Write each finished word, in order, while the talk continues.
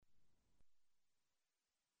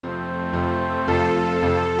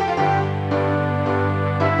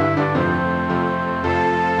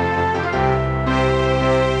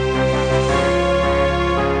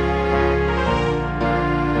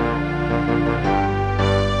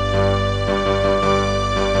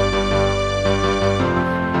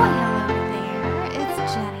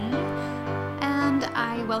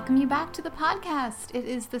welcome you back to the podcast. It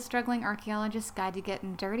is the Struggling Archaeologist Guide to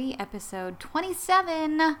Getting Dirty, episode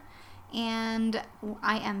 27, and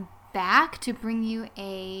I am back to bring you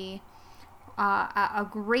a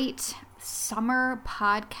great summer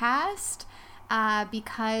podcast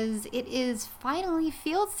because it is finally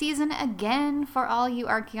field season again for all you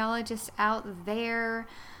archaeologists out there.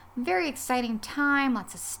 Very exciting time,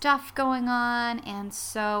 lots of stuff going on, and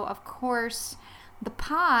so of course the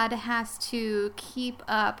pod has to keep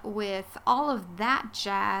up with all of that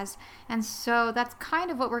jazz, and so that's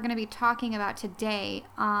kind of what we're going to be talking about today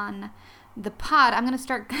on the pod. I want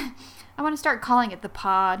to start calling it the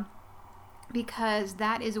pod because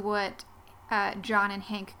that is what John and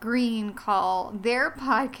Hank Green call their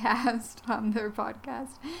podcast on their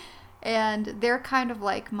podcast, and they're kind of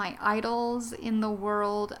like my idols in the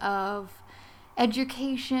world of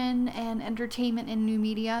education and entertainment and new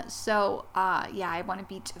media. So I want to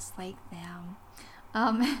be just like them,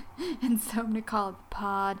 and so I'm gonna call it the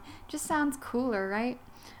pod. Just sounds cooler, right?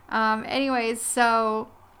 Anyways, so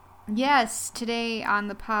yes, today on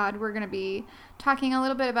the pod we're gonna be talking a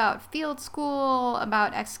little bit about field school,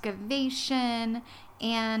 about excavation,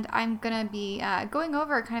 and I'm gonna be going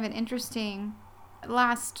over kind of an interesting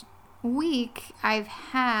last week I've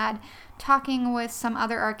had talking with some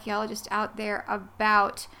other archaeologists out there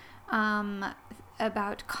about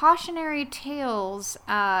cautionary tales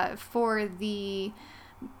for the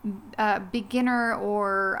beginner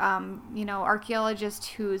or archaeologist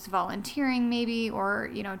who's volunteering maybe, or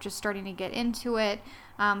just starting to get into it,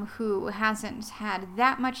 who hasn't had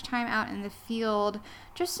that much time out in the field.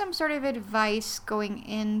 Just some sort of advice going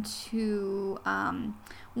into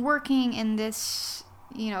working in this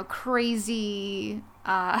crazy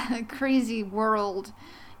world,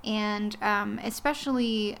 and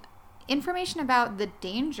especially information about the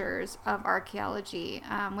dangers of archaeology,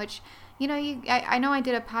 which I know I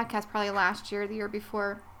did a podcast probably last year, the year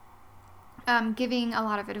before, giving a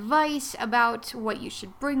lot of advice about what you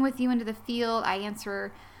should bring with you into the field. I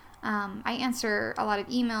answer a lot of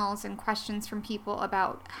emails and questions from people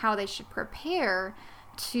about how they should prepare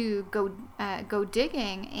to go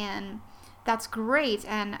digging, and that's great,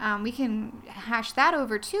 and we can hash that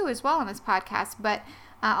over too as well on this podcast, but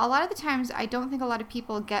a lot of the times I don't think a lot of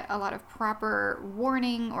people get a lot of proper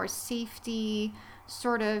warning or safety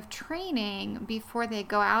sort of training before they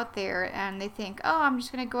go out there, and they think, oh, I'm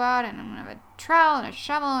just going to go out and I'm going to have a trowel and a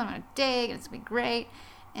shovel and I'm going to dig and it's going to be great,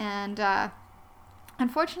 and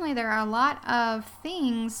unfortunately there are a lot of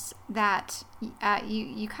things that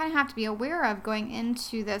you kind of have to be aware of going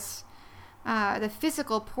into this the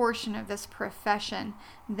physical portion of this profession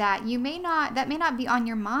that may not be on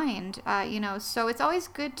your mind, so it's always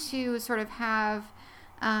good to sort of have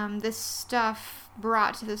this stuff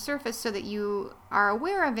brought to the surface so that you are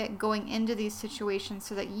aware of it going into these situations,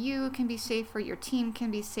 so that you can be safer, your team can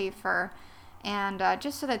be safer, and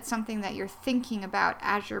just so that's something that you're thinking about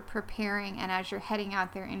as you're preparing and as you're heading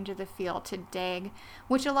out there into the field to dig,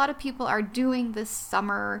 which a lot of people are doing this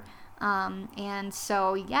summer. And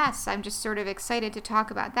so, yes, I'm just sort of excited to talk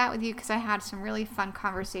about that with you because I had some really fun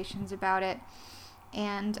conversations about it,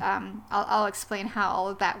 and I'll explain how all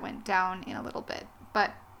of that went down in a little bit.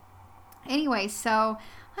 But anyway, so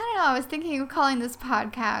I don't know, I was thinking of calling this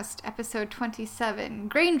podcast episode 27,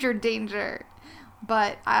 Granger Danger.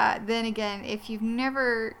 But then again, if you're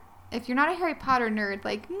not a Harry Potter nerd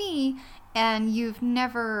like me, and you've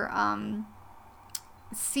never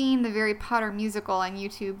seen the Harry Potter musical on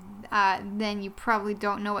YouTube, then you probably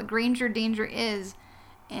don't know what Granger Danger is,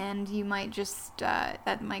 and you might just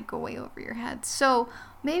that might go way over your head. So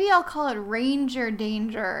maybe I'll call it Ranger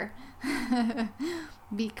Danger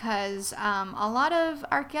because a lot of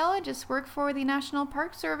archaeologists work for the National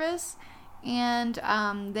Park Service, and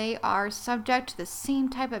they are subject to the same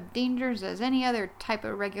type of dangers as any other type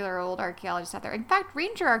of regular old archaeologist out there. In fact,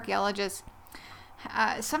 ranger archaeologists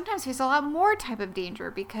sometimes face a lot more type of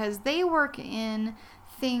danger because they work in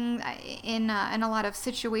a lot of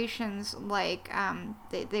situations like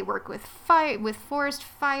they work with forest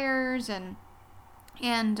fires and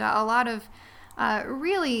a lot of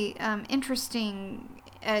really interesting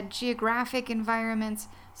geographic environments.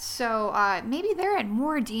 So maybe they're in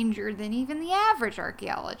more danger than even the average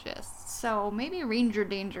archaeologist. So maybe Ranger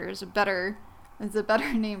Danger is a better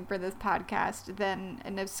name for this podcast than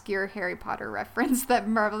an obscure Harry Potter reference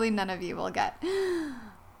that probably none of you will get.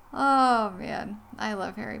 Oh man, I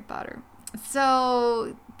love Harry Potter.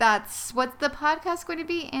 So that's what the podcast going to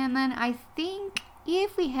be, and then I think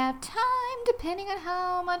if we have time, depending on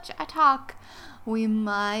how much I talk, we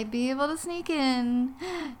might be able to sneak in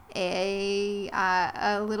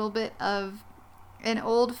a little bit of an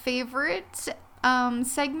old favorite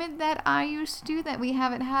segment that I used to do that we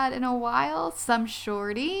haven't had in a while. Some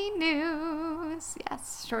shorty news.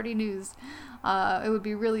 Yes, shorty news. It would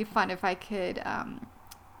be really fun if I could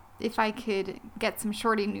get some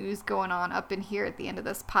shorty news going on up in here at the end of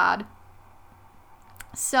this pod.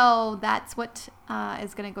 So that's what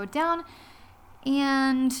is going to go down.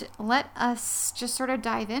 And let us just sort of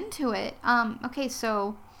dive into it. Okay,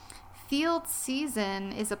 so field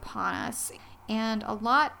season is upon us. And a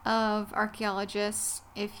lot of archaeologists,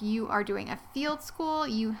 if you are doing a field school,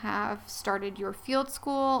 you have started your field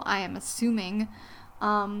school, I am assuming.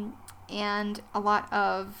 And a lot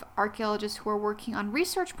of archaeologists who are working on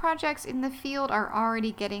research projects in the field are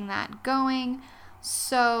already getting that going.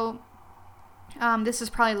 So this is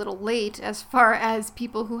probably a little late as far as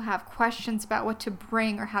people who have questions about what to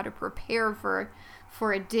bring or how to prepare for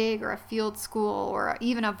a dig or a field school or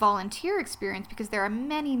even a volunteer experience, because there are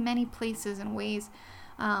many, many places and ways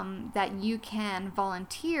that you can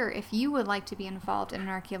volunteer if you would like to be involved in an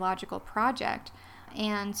archaeological project.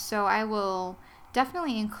 And so I will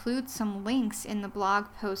definitely include some links in the blog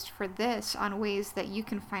post for this on ways that you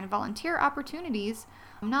can find volunteer opportunities,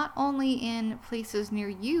 not only in places near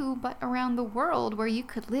you, but around the world, where you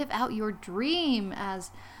could live out your dream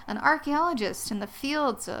as an archaeologist in the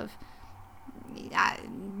fields of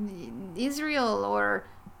Israel or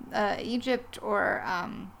Egypt or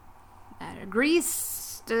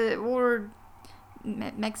Greece or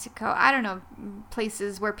Mexico. I don't know,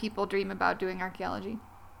 places where people dream about doing archaeology.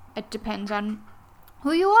 It depends on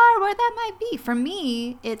who you are, where that might be. For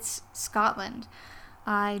me, it's Scotland.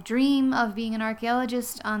 I dream of being an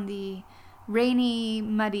archaeologist on the rainy,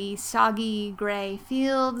 muddy, soggy, grey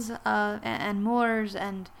fields and moors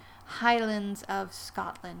and highlands of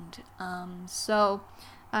Scotland.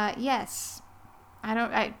 Yes,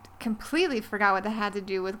 I completely forgot what that had to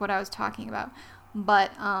do with what I was talking about.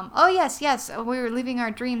 But, yes, we were leaving our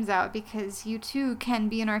dreams out, because you too can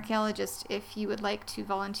be an archaeologist if you would like to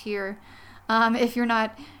volunteer. If you're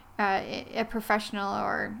not a professional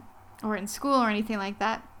or in school or anything like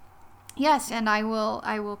that. Yes, and I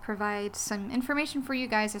will provide some information for you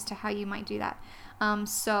guys as to how you might do that.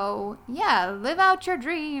 Live out your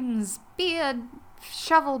dreams. Be a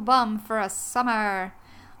shovel bum for a summer.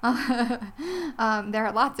 There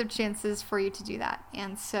are lots of chances for you to do that.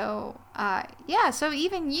 And so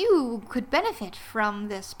even you could benefit from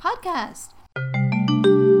this podcast.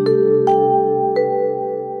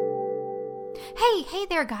 Hey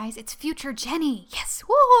there, guys, it's future Jenny. Yes,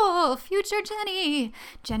 whoa, future Jenny.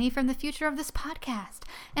 Jenny from the future of this podcast.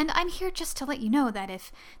 And I'm here just to let you know that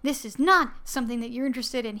if this is not something that you're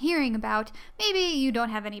interested in hearing about, maybe you don't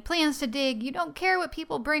have any plans to dig, you don't care what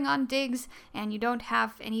people bring on digs, and you don't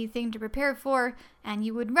have anything to prepare for, and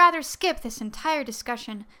you would rather skip this entire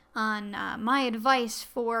discussion on my advice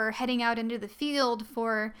for heading out into the field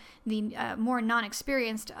for the more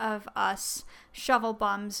non-experienced of us shovel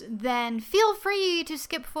bums, then feel free to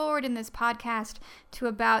skip forward in this podcast to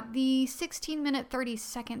about the 16-minute 30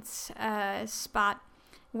 seconds spot,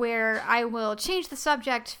 where I will change the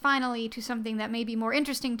subject finally to something that may be more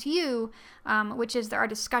interesting to you, which is our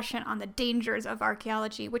discussion on the dangers of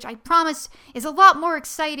archaeology, which I promise is a lot more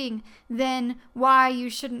exciting than why you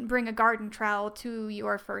shouldn't bring a garden trowel to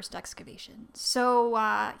your first excavation. So,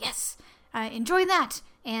 enjoy that.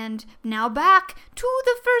 And now back to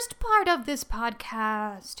the first part of this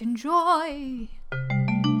podcast. Enjoy.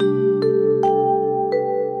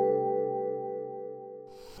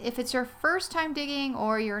 If it's your first time digging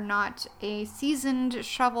or you're not a seasoned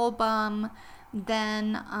shovel bum,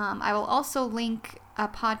 then I will also link a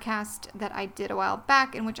podcast that I did a while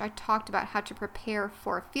back in which I talked about how to prepare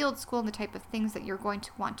for field school and the type of things that you're going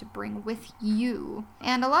to want to bring with you.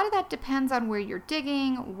 And a lot of that depends on where you're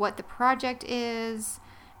digging, what the project is,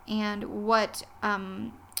 and what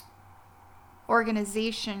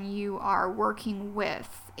organization you are working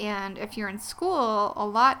with. And if you're in school, a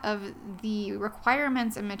lot of the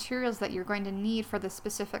requirements and materials that you're going to need for the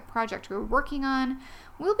specific project you're working on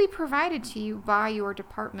will be provided to you by your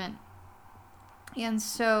department. And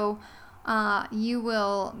so you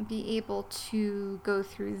will be able to go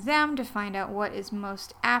through them to find out what is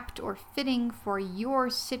most apt or fitting for your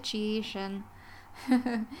situation.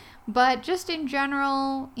 But just in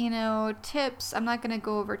general, tips, I'm not going to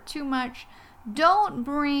go over too much. Don't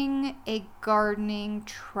bring a gardening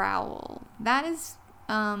trowel. That is,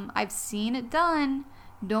 I've seen it done.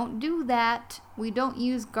 Don't do that. We don't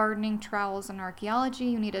use gardening trowels in archaeology.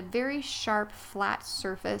 You need a very sharp, flat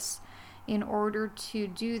surface in order to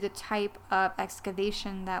do the type of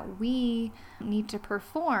excavation that we need to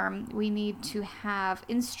perform. We need to have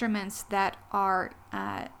instruments that are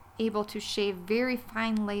able to shave very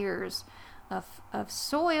fine layers of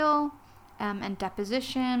soil and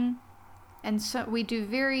deposition. And so we do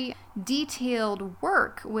very detailed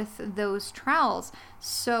work with those trowels.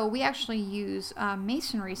 So we actually use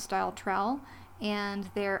masonry style trowel, and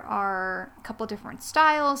there are a couple different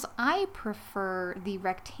styles. I prefer the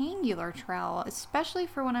rectangular trowel, especially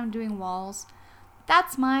for when I'm doing walls.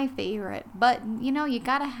 That's my favorite. But you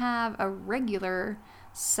gotta have a regular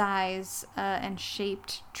size and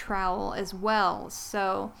shaped trowel as well.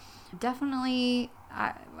 So definitely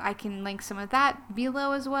I can link some of that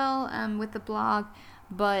below as well with the blog.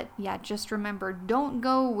 But yeah, just remember, don't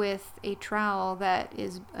go with a trowel that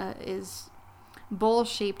is bowl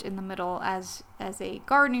shaped in the middle as a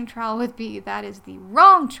gardening trowel would be. That is the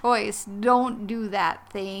wrong choice. Don't do that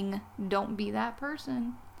thing. Don't be that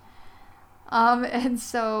person. And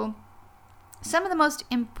so some of the most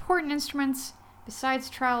important instruments besides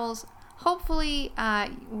trowels, hopefully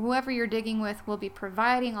whoever you're digging with will be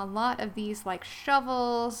providing a lot of these, like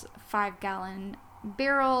shovels, 5-gallon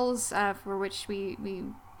barrels for which we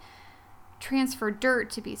transfer dirt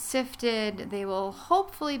to be sifted. They will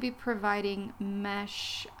hopefully be providing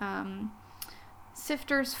mesh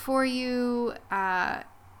sifters for you, and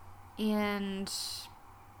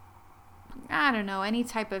I don't know, any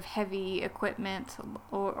type of heavy equipment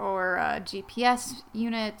or GPS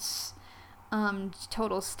units,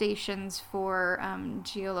 total stations for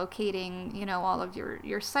geolocating, all of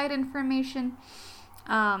your site information,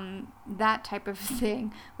 that type of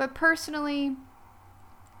thing. But personally,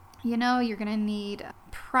 you're going to need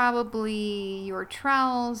probably your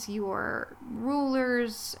trowels, your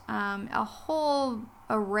rulers, a whole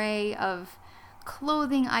array of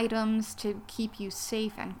clothing items to keep you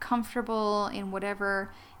safe and comfortable in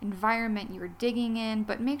whatever environment you're digging in.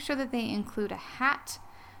 But make sure that they include a hat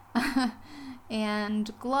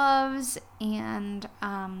and gloves and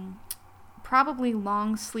probably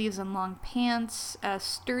long sleeves and long pants.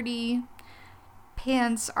 Sturdy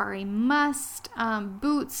pants are a must.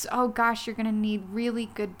 Boots, oh gosh, you're going to need really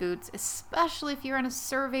good boots, especially if you're on a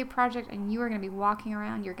survey project and you are going to be walking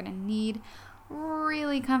around. You're going to need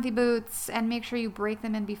really comfy boots, and make sure you break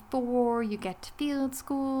them in before you get to field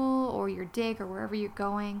school or your dig or wherever you're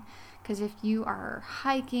going, because if you are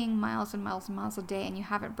hiking miles and miles and miles a day and you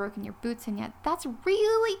haven't broken your boots in yet, that's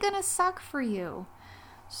really gonna suck for you.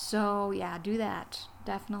 So yeah, do that.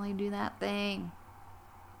 Definitely do that thing.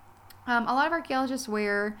 A lot of archaeologists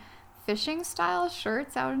wear fishing style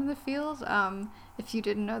shirts out in the field. If you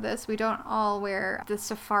didn't know this, we don't all wear the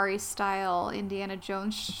safari style Indiana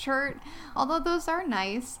Jones shirt, although those are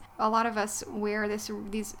nice. A lot of us wear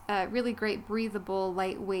these really great breathable,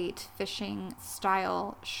 lightweight fishing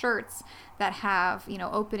style shirts that have,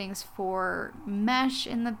 openings for mesh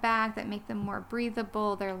in the back that make them more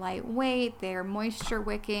breathable. They're lightweight, they're moisture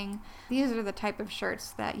wicking. These are the type of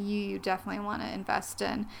shirts that you definitely want to invest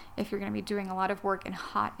in if you're going to be doing a lot of work in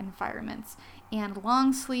hot environments. And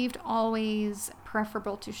long sleeved, always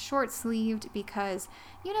preferable to short sleeved, because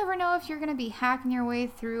you never know if you're going to be hacking your way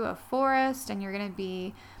through a forest and you're going to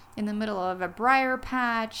be in the middle of a briar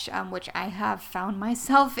patch, which I have found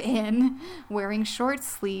myself in, wearing short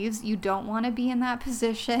sleeves. You don't want to be in that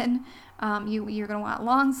position. You're going to want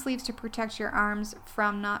long sleeves to protect your arms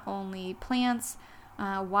from not only plants,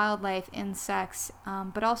 wildlife, insects,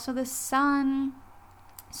 but also the sun.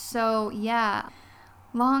 So yeah,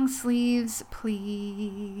 long sleeves,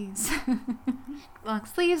 please. Long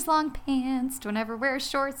sleeves, long pants. Don't ever wear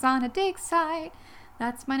shorts on a dig site.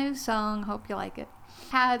 That's my new song. Hope you like it.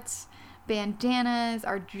 Hats, bandanas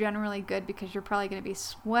are generally good because you're probably going to be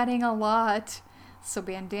sweating a lot. So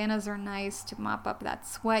bandanas are nice to mop up that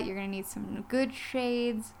sweat. You're going to need some good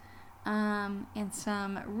shades, and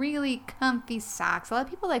some really comfy socks. A lot of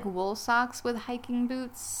people like wool socks with hiking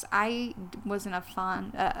boots. I wasn't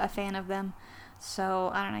a fan of them. So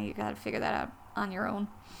I don't know. You got to figure that out on your own.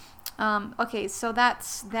 Okay, so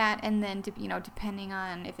that's that, and then depending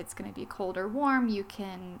on if it's going to be cold or warm, you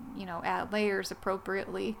can add layers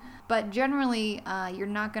appropriately. But generally, you're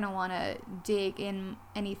not going to want to dig in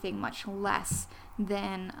anything much less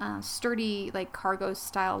than sturdy, like cargo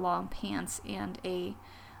style long pants and a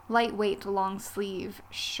lightweight long sleeve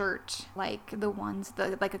shirt, like the ones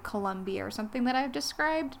like a Columbia or something that I've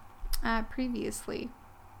described previously.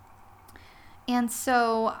 And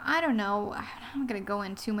so, I don't know, I'm going to go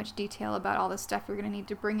in too much detail about all the stuff you're going to need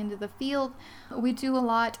to bring into the field. We do a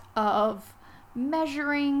lot of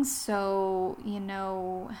measuring, so,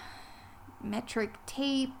 metric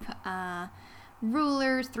tape,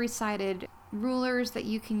 rulers, 3-sided rulers that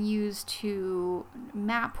you can use to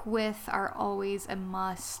map with are always a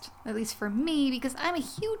must, at least for me, because I'm a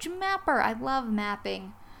huge mapper. I love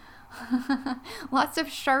mapping. Lots of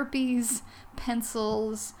Sharpies,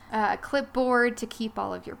 pencils, a clipboard to keep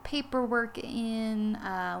all of your paperwork in,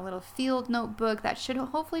 a little field notebook that should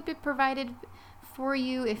hopefully be provided for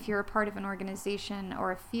you if you're a part of an organization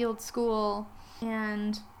or a field school,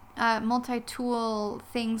 and multi-tool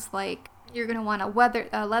things like you're going to want a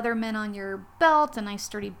Leatherman on your belt, a nice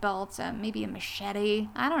sturdy belt, maybe a machete.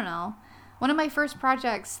 I don't know. One of my first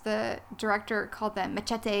projects, the director called them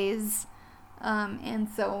machetes. And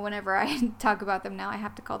so whenever I talk about them now, I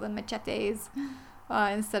have to call them machetes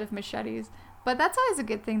instead of machetes. But that's always a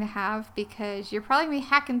good thing to have because you're probably going to be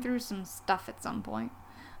hacking through some stuff at some point.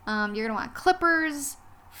 You're going to want clippers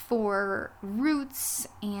for roots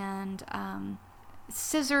and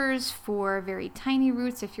scissors for very tiny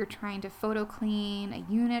roots if you're trying to photo clean a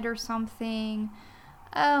unit or something.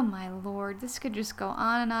 Oh my lord, this could just go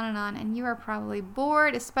on and on and on, and you are probably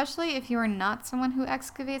bored, especially if you are not someone who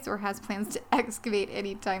excavates or has plans to excavate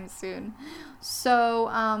anytime soon. So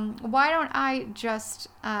why don't I just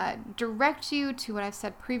direct you to what I've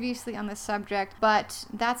said previously on this subject, but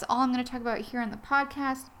that's all I'm going to talk about here on the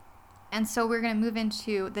podcast. And so we're going to move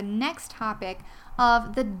into the next topic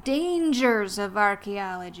of the dangers of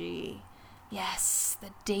archaeology. Yes, the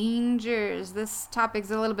dangers. This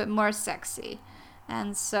topic's a little bit more sexy.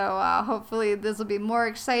 And so hopefully this will be more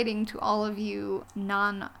exciting to all of you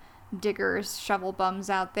non-diggers, shovel bums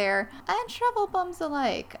out there, and shovel bums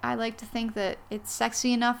alike. I like to think that it's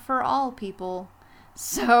sexy enough for all people.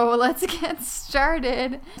 So let's get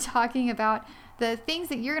started talking about the things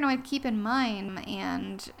that you're going to keep in mind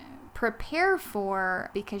and prepare for,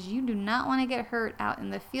 because you do not want to get hurt out in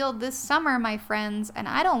the field this summer, my friends, and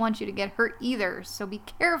I don't want you to get hurt either. So be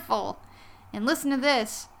careful and listen to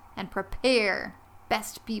this and prepare.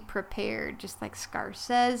 Best be prepared, just like Scar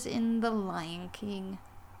says in The Lion King.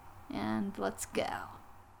 And let's go.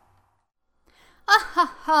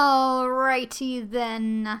 Alrighty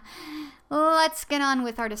then. Let's get on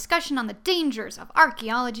with our discussion on the dangers of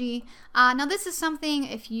archaeology. Now this is something,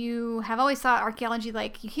 if you have always thought archaeology,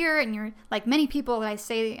 like you hear it and you're like many people that I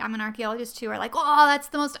say I'm an archaeologist to are like, oh, that's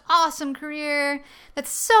the most awesome career. That's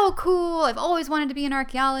so cool. I've always wanted to be an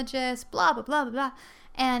archaeologist, blah, blah, blah, blah, blah.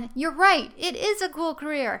 And you're right, it is a cool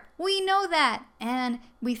career. We know that, and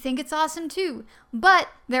we think it's awesome too. But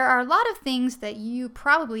there are a lot of things that you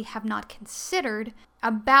probably have not considered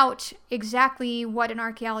about exactly what an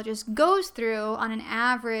archaeologist goes through on an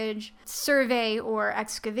average survey or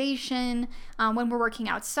excavation when we're working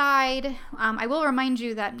outside. I will remind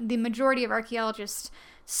you that the majority of archaeologists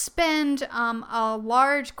spend a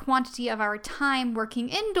large quantity of our time working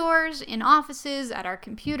indoors, in offices, at our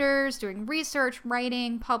computers, doing research,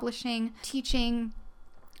 writing, publishing, teaching.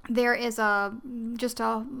 There is just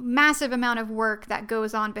a massive amount of work that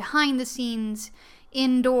goes on behind the scenes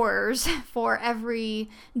indoors for every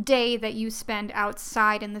day that you spend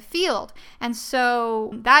outside in the field. And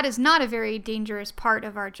so that is not a very dangerous part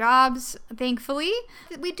of our jobs, thankfully.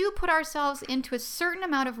 We do put ourselves into a certain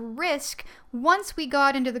amount of risk once we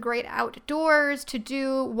got into the great outdoors to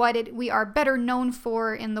do what we are better known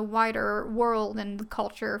for in the wider world and the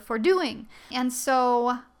culture for doing. And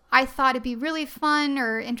so I thought it'd be really fun,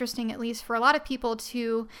 or interesting at least for a lot of people,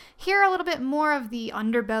 to hear a little bit more of the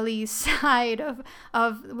underbelly side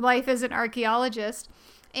of life as an archaeologist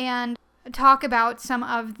and talk about some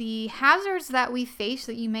of the hazards that we face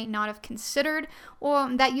that you may not have considered, or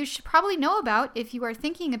that you should probably know about if you are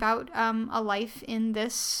thinking about a life in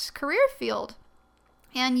this career field.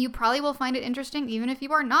 And you probably will find it interesting even if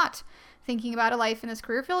you are not thinking about a life in this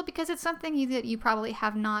career field, because it's something that you probably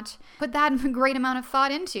have not put that great amount of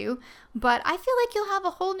thought into. But I feel like you'll have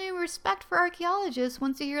a whole new respect for archaeologists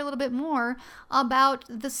once you hear a little bit more about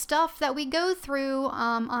the stuff that we go through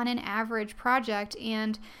on an average project,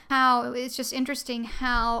 and how it's just interesting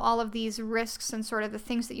how all of these risks and sort of the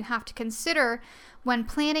things that you have to consider when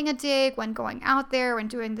planning a dig, when going out there, when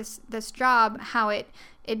doing this job, how it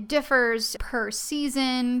differs per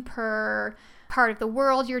season, per part of the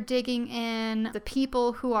world you're digging in, the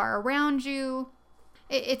people who are around you.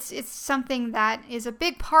 It's something that is a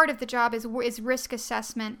big part of the job is risk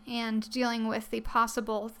assessment and dealing with the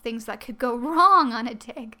possible things that could go wrong on a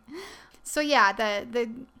dig. So yeah, the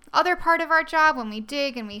other part of our job, when we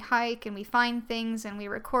dig and we hike and we find things and we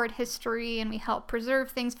record history and we help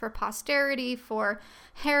preserve things for posterity, for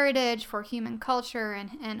heritage, for human culture,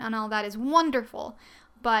 and all that, is wonderful.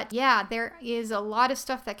 But yeah, there is a lot of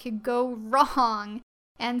stuff that could go wrong.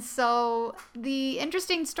 And so the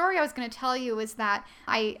interesting story I was going to tell you is that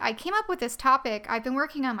I came up with this topic. I've been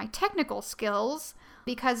working on my technical skills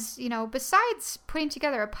because, besides putting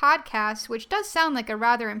together a podcast, which does sound like a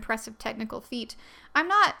rather impressive technical feat, I'm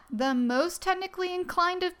not the most technically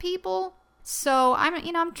inclined of people. So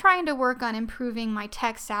I'm trying to work on improving my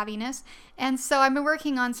tech savviness. And so I've been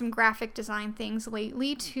working on some graphic design things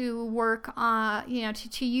lately to work on,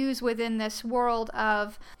 to use within this world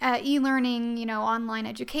of e-learning, online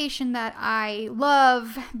education that I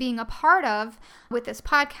love being a part of with this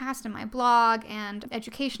podcast and my blog and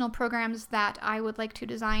educational programs that I would like to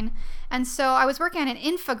design. And so I was working on an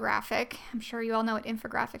infographic. I'm sure you all know what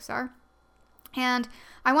infographics are. And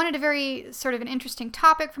I wanted a very sort of an interesting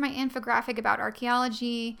topic for my infographic about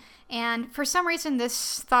archaeology. And for some reason,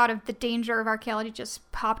 this thought of the danger of archaeology just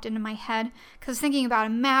popped into my head because I was thinking about a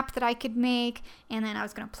map that I could make. And then I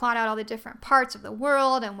was going to plot out all the different parts of the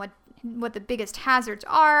world and what the biggest hazards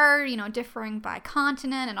are, differing by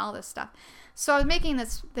continent and all this stuff. So I was making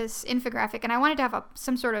this infographic and I wanted to have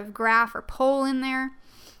some sort of graph or poll in there.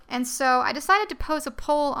 And so I decided to pose a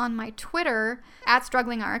poll on my Twitter at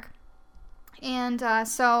Struggling Arch. And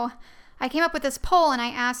so I came up with this poll and I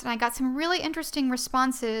asked, and I got some really interesting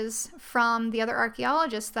responses from the other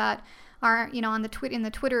archaeologists that are, on in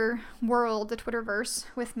the Twitter world, the Twitterverse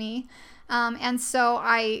with me. And so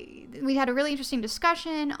we had a really interesting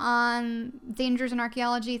discussion on dangers in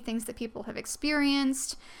archaeology, things that people have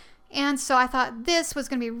experienced. And so I thought this was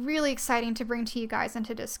going to be really exciting to bring to you guys and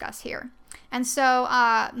to discuss here. And so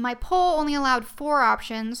my poll only allowed 4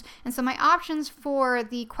 options. And so my options for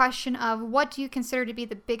the question of what do you consider to be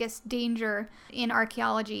the biggest danger in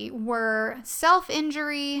archaeology were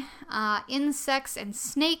self-injury, insects and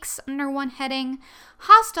snakes under one heading,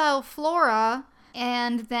 hostile flora,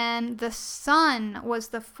 and then the sun was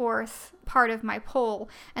the 4th part of my poll.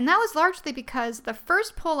 And that was largely because the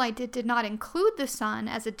first poll I did not include the sun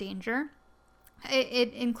as a danger.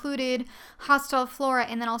 It included hostile flora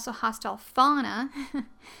and then also hostile fauna.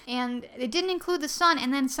 And it didn't include the sun.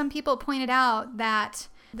 And then some people pointed out that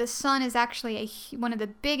the sun is actually one of the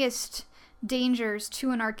biggest dangers to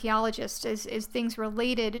an archaeologist is things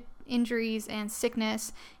related, injuries and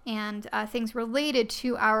sickness, and things related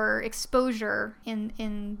to our exposure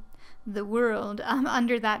in the world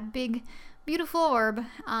under that big, beautiful orb.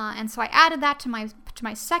 And so I added that to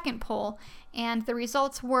my second poll. And the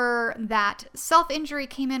results were that self-injury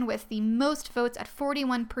came in with the most votes at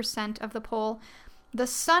 41% of the poll. The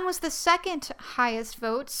sun was the second highest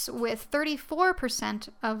votes with 34%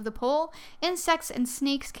 of the poll. Insects and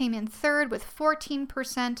snakes came in third with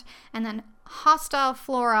 14%. And then hostile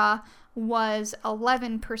flora was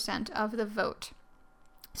 11% of the vote.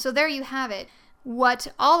 So there you have it. What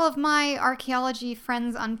all of my archaeology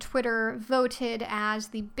friends on Twitter voted as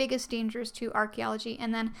the biggest dangers to archaeology.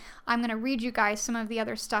 And then I'm going to read you guys some of the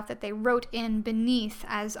other stuff that they wrote in beneath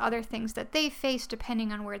as other things that they face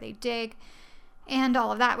depending on where they dig and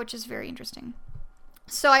all of that, which is very interesting.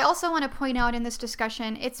 So I also want to point out in this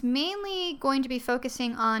discussion, it's mainly going to be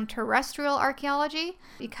focusing on terrestrial archaeology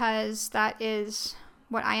because that is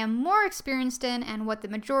what I am more experienced in and what the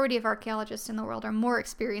majority of archaeologists in the world are more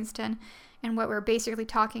experienced in. And what we're basically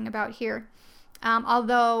talking about here.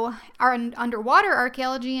 Although our underwater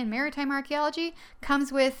archaeology and maritime archaeology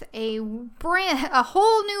comes with a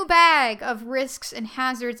whole new bag of risks and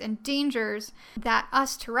hazards and dangers that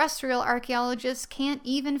us terrestrial archaeologists can't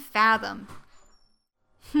even fathom.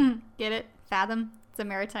 Get it? Fathom? It's a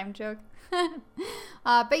maritime joke.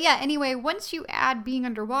 But yeah, anyway, once you add being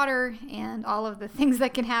underwater and all of the things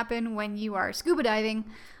that can happen when you are scuba diving,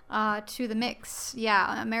 to the mix.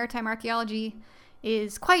 Yeah, maritime archaeology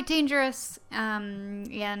is quite dangerous,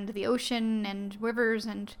 and the ocean and rivers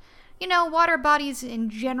and, water bodies in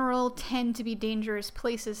general tend to be dangerous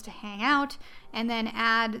places to hang out, and then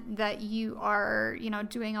add that you are,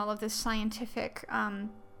 doing all of this scientific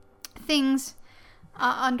things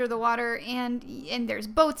under the water, and there's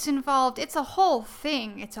boats involved. It's a whole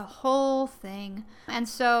thing. And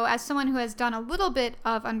so as someone who has done a little bit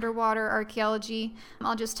of underwater archaeology,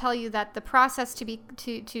 I'll just tell you that the process to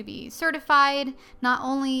be certified, not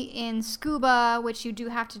only in scuba, which you do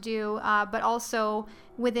have to do, but also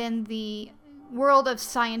within the world of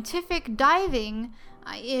scientific diving,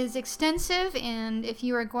 is extensive. And if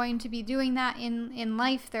you are going to be doing that in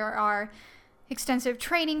life, there are extensive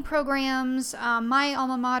training programs. My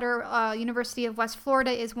alma mater, University of West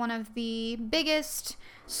Florida, is one of the biggest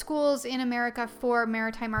schools in America for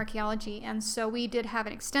maritime archaeology, and so we did have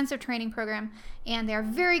an extensive training program, and they're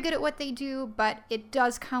very good at what they do, but it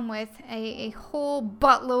does come with a whole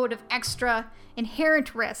buttload of extra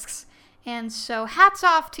inherent risks. And so hats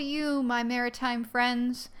off to you, my maritime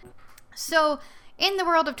friends. So in the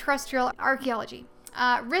world of terrestrial archaeology,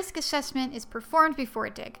 risk assessment is performed before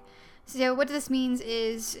a dig. So what this means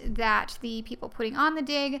is that the people putting on the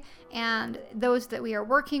dig and those that we are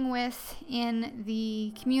working with in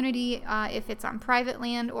the community, if it's on private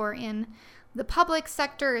land, or in the public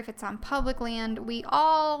sector, if it's on public land, we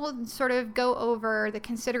all sort of go over the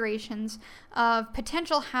considerations of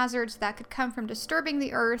potential hazards that could come from disturbing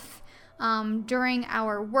the earth during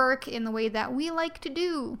our work in the way that we like to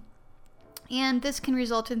do. And this can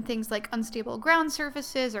result in things like unstable ground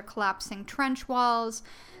surfaces or collapsing trench walls.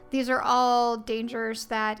 These are all dangers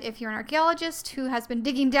that if you're an archaeologist who has been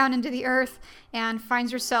digging down into the earth and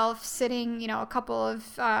finds yourself sitting, a couple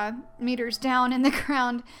of meters down in the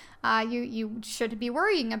ground, you should be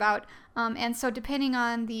worrying about. And so depending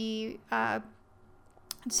on the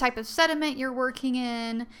type of sediment you're working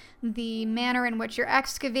in, the manner in which you're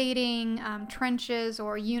excavating trenches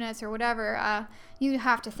or units or whatever, you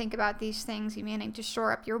have to think about these things. You may need to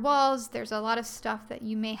shore up your walls. There's a lot of stuff that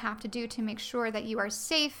you may have to do to make sure that you are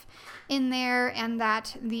safe in there and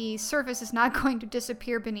that the surface is not going to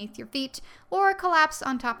disappear beneath your feet or collapse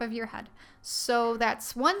on top of your head. So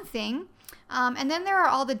that's one thing. And then there are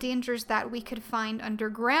all the dangers that we could find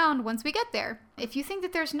underground once we get there. If you think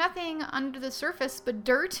that there's nothing under the surface but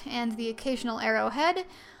dirt and the occasional arrowhead,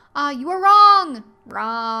 you are wrong.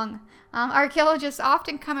 Wrong. Archaeologists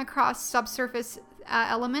often come across subsurface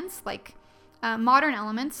elements, like modern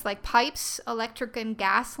elements like pipes, electric and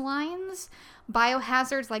gas lines,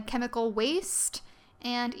 biohazards like chemical waste,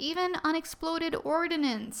 and even unexploded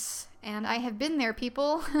ordnance. And I have been there,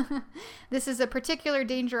 people. This is a particular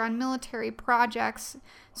danger on military projects.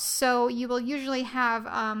 So you will usually have,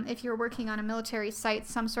 if you're working on a military site,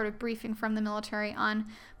 some sort of briefing from the military on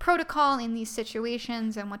protocol in these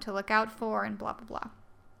situations and what to look out for and blah, blah, blah.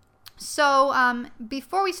 So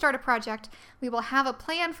before we start a project, we will have a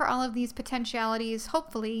plan for all of these potentialities,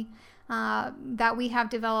 hopefully, that we have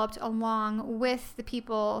developed along with the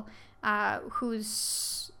people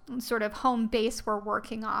whose sort of home base we're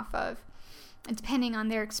working off of, depending on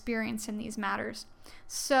their experience in these matters.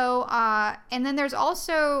 So, and then there's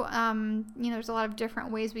also, there's a lot of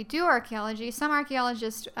different ways we do archaeology. Some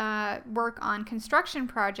archaeologists work on construction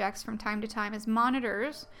projects from time to time as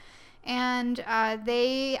monitors, and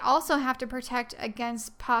they also have to protect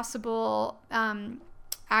against possible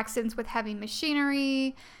accidents with heavy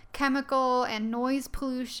machinery, chemical and noise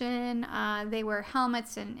pollution. They wear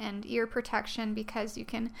helmets and ear protection because you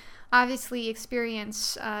can obviously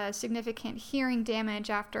experience significant hearing damage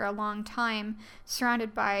after a long time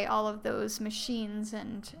surrounded by all of those machines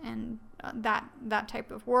and that type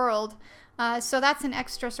of world. So that's an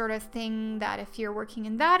extra sort of thing that if you're working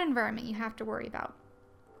in that environment, you have to worry about.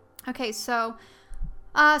 Okay, so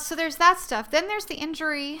there's that stuff. Then there's the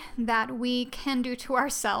injury that we can do to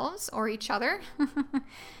ourselves or each other.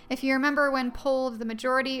 If you remember when polled the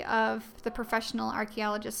majority of the professional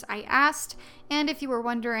archaeologists I asked, and if you were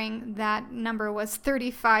wondering, that number was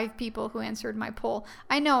 35 people who answered my poll.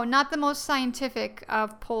 I know, not the most scientific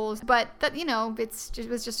of polls, but that, it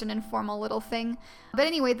was just an informal little thing. But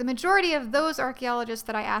anyway, the majority of those archaeologists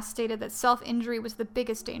that I asked stated that self-injury was the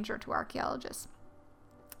biggest danger to archaeologists.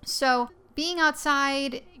 So being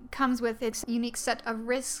outside comes with its unique set of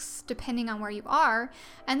risks depending on where you are.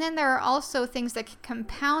 And then there are also things that can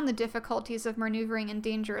compound the difficulties of maneuvering in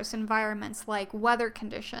dangerous environments like weather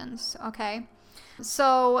conditions, okay?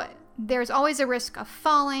 So there's always a risk of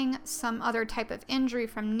falling, some other type of injury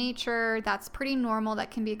from nature. That's pretty normal,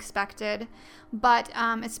 that can be expected. But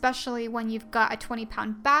especially when you've got a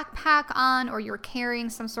 20-pound backpack on or you're carrying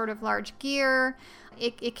some sort of large gear,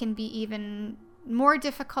 it can be even more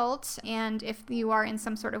difficult, and if you are in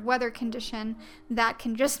some sort of weather condition, that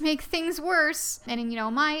can just make things worse. And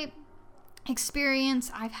in my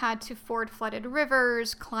experience, I've had to ford flooded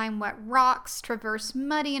rivers, climb wet rocks, traverse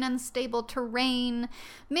muddy and unstable terrain,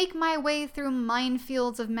 make my way through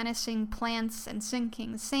minefields of menacing plants and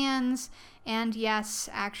sinking sands, and yes,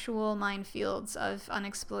 actual minefields of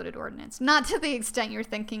unexploded ordnance. Not to the extent you're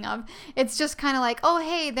thinking of. It's just kind of like, oh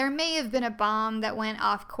hey, there may have been a bomb that went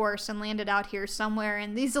off course and landed out here somewhere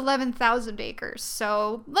in these 11,000 acres,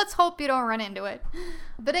 so let's hope you don't run into it.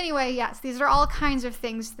 But anyway, yes, these are all kinds of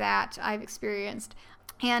things that I've experienced,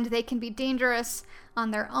 and they can be dangerous on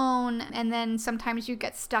their own, and then sometimes you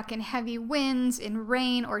get stuck in heavy winds, in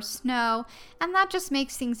rain or snow, and that just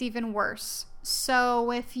makes things even worse.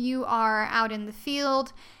 So if you are out in the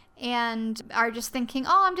field and are just thinking,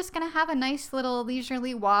 oh, I'm just going to have a nice little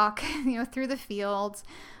leisurely walk, through the fields.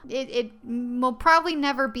 It will probably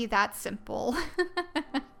never be that simple.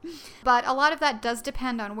 But a lot of that does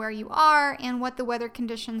depend on where you are and what the weather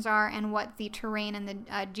conditions are and what the terrain and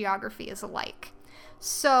the geography is like.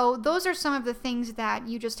 So those are some of the things that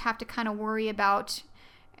you just have to kind of worry about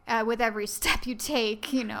with every step you take,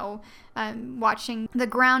 watching the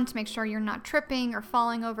ground to make sure you're not tripping or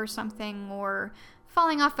falling over something or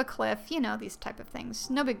falling off a cliff, these type of things.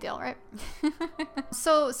 No big deal, right?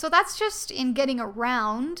 So that's just in getting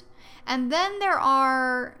around. And then there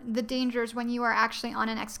are the dangers when you are actually on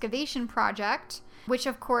an excavation project, which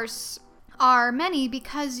of course are many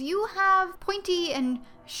because you have pointy and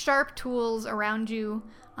sharp tools around you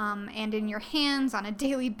and in your hands on a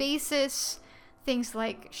daily basis. Things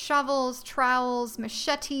like shovels, trowels,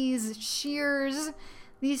 machetes, shears.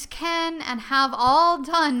 These can and have all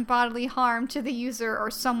done bodily harm to the user or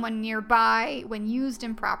someone nearby when used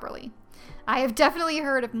improperly. I have definitely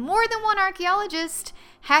heard of more than one archaeologist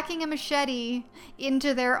hacking a machete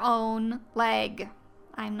into their own leg.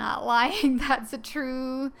 I'm not lying. That's a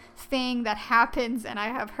true thing that happens and I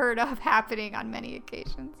have heard of happening on many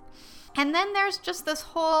occasions. And then there's just this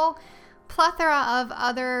whole plethora of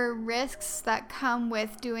other risks that come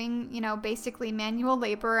with doing, basically manual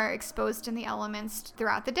labor exposed in the elements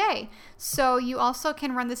throughout the day. So you also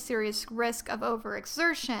can run the serious risk of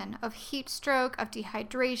overexertion, of heat stroke, of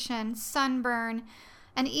dehydration, sunburn,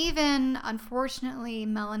 and even, unfortunately,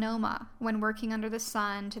 melanoma when working under the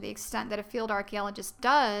sun to the extent that a field archaeologist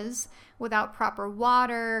does without proper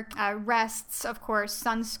water, rests, of course,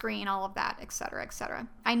 sunscreen, all of that, etc., etc.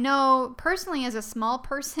 I know personally as a small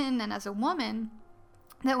person and as a woman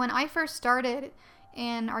that when I first started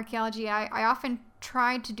in archaeology, I often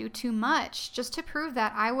tried to do too much just to prove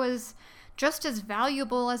that I was just as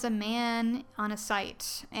valuable as a man on a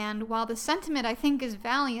site. And while the sentiment I think is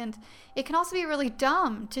valiant, it can also be really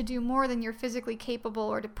dumb to do more than you're physically capable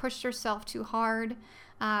or to push yourself too hard,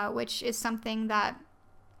 which is something that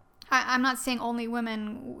I'm not saying only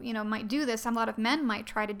women, might do this. A lot of men might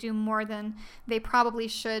try to do more than they probably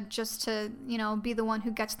should just to, be the one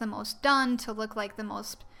who gets the most done, to look like the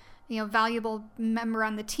most, valuable member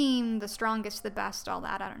on the team, the strongest, the best, all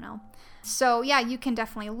that. I don't know. So yeah, you can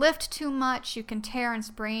definitely lift too much. You can tear and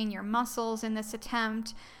sprain your muscles in this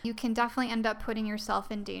attempt. You can definitely end up putting yourself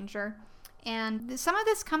in danger. And some of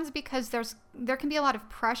this comes because there can be a lot of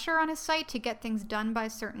pressure on a site to get things done by a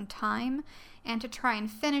certain time and to try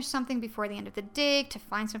and finish something before the end of the dig, to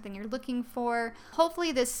find something you're looking for.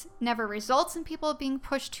 Hopefully this never results in people being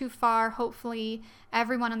pushed too far. Hopefully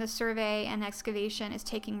everyone on the survey and excavation is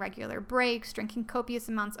taking regular breaks, drinking copious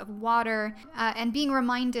amounts of water, and being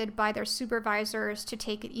reminded by their supervisors to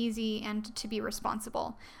take it easy and to be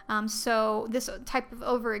responsible. So this type of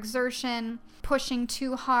overexertion, pushing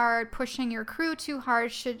too hard, pushing your crew too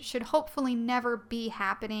hard should hopefully never be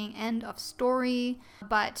happening. End of story.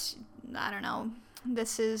 But I don't know,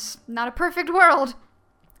 this is not a perfect world.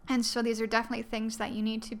 And so these are definitely things that you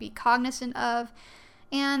need to be cognizant of,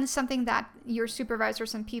 and something that your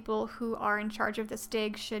supervisors and people who are in charge of this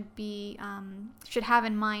dig should have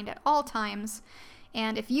in mind at all times.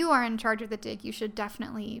 And if you are in charge of the dig, you should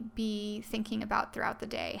definitely be thinking about throughout the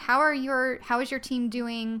day. How is your team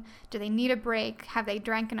doing? Do they need a break? Have they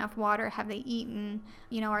drank enough water? Have they eaten?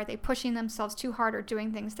 Are they pushing themselves too hard or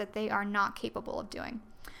doing things that they are not capable of doing?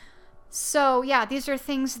 So yeah, these are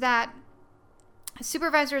things that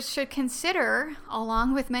supervisors should consider,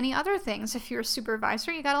 along with many other things. If you're a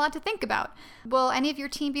supervisor, you got a lot to think about. Will any of your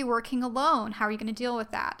team be working alone? How are you going to deal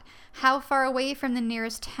with that? How far away from the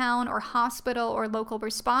nearest town or hospital or local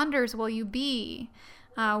responders will you be?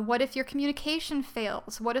 What if your communication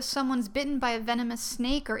fails? What if someone's bitten by a venomous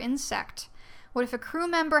snake or insect? What if a crew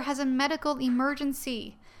member has a medical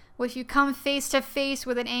emergency? What if you come face to face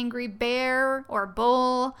with an angry bear or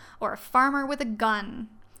bull or a farmer with a gun?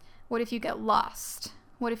 What if you get lost?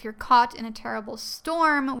 What if you're caught in a terrible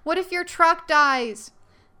storm? What if your truck dies?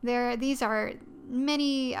 These are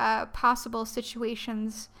many possible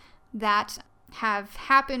situations that have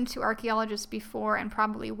happened to archaeologists before and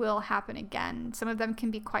probably will happen again. Some of them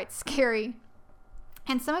can be quite scary.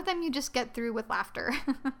 And some of them you just get through with laughter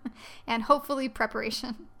and hopefully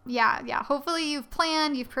preparation. Yeah. Hopefully you've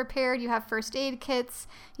planned, you've prepared, you have first aid kits,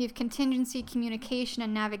 you have contingency communication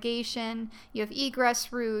and navigation, you have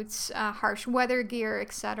egress routes, harsh weather gear,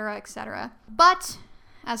 etc., etc. But,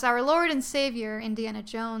 as our Lord and Savior, Indiana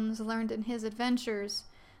Jones, learned in his adventures,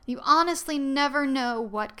 you honestly never know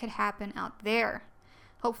what could happen out there.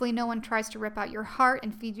 Hopefully no one tries to rip out your heart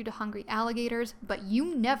and feed you to hungry alligators, but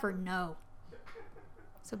you never know.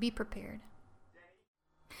 So be prepared.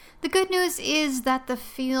 The good news is that the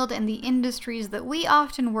field and the industries that we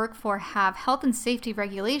often work for have health and safety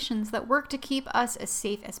regulations that work to keep us as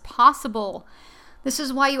safe as possible. This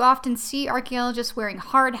is why you often see archaeologists wearing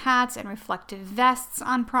hard hats and reflective vests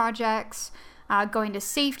on projects, going to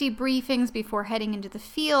safety briefings before heading into the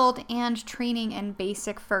field, and training in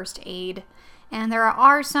basic first aid. And there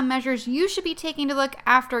are some measures you should be taking to look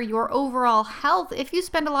after your overall health if you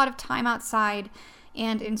spend a lot of time outside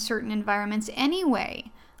and in certain environments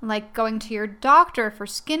anyway, like going to your doctor for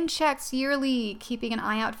skin checks yearly, keeping an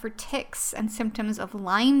eye out for ticks and symptoms of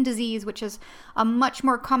Lyme disease, which is a much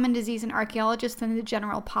more common disease in archaeologists than the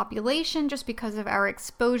general population just because of our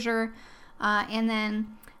exposure. And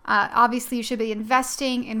then obviously you should be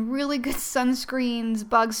investing in really good sunscreens,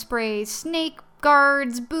 bug sprays, snake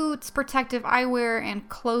guards, boots, protective eyewear, and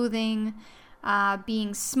clothing.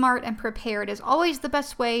 Being smart and prepared is always the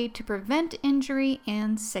best way to prevent injury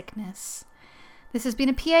and sickness. This has been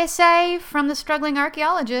a PSA from the Struggling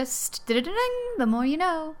Archaeologist. The more you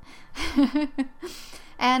know.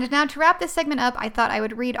 And now to wrap this segment up, I thought I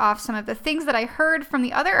would read off some of the things that I heard from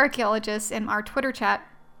the other archaeologists in our Twitter chat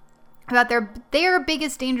about their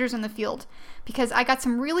biggest dangers in the field, because I got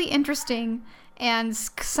some really interesting and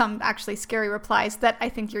some actually scary replies that I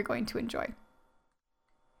think you're going to enjoy.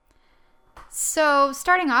 So,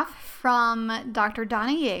 starting off from Dr.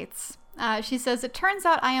 Donna Yates. She says, "It turns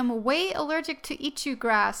out I am way allergic to ichu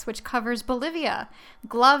grass, which covers Bolivia.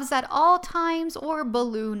 Gloves at all times or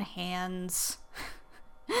balloon hands."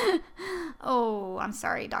 Oh, I'm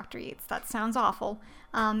sorry, Dr. Yates. That sounds awful.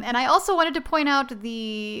 And I also wanted to point out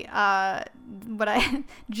what I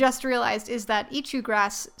just realized is that ichu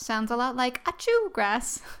grass sounds a lot like achu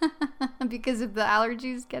grass because of the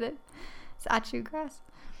allergies. Get it? It's achu grass.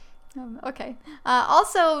 Okay.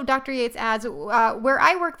 Also, Dr. Yates adds, where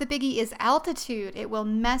I work, the biggie is altitude. It will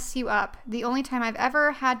mess you up. The only time I've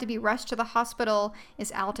ever had to be rushed to the hospital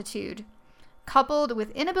is altitude, coupled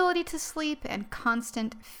with inability to sleep and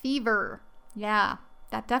constant fever. Yeah,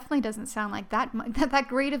 that definitely doesn't sound like that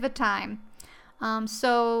great of a time.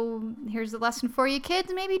 So here's the lesson for you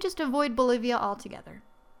kids. Maybe just avoid Bolivia altogether.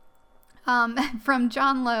 From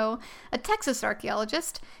John Lowe, a Texas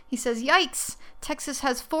archaeologist. He says, "Yikes! Texas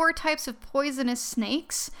has 4 types of poisonous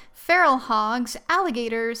snakes: feral hogs,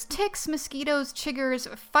 alligators, ticks, mosquitoes, chiggers,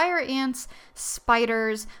 fire ants,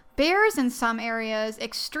 spiders, bears in some areas,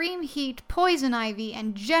 extreme heat, poison ivy,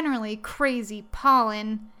 and generally crazy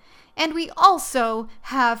pollen. And we also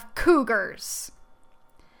have cougars."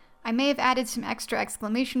 I may have added some extra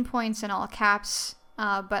exclamation points in all caps,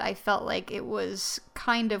 but I felt like it was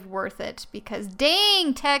kind of worth it because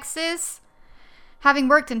dang, Texas! Having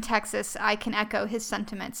worked in Texas, I can echo his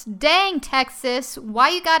sentiments. Dang, Texas! Why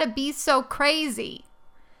you gotta be so crazy?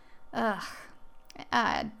 Ugh.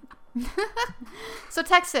 So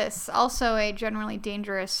Texas, also a generally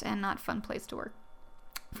dangerous and not fun place to work.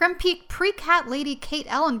 From pre-cat lady Kate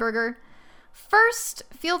Ellenberger, first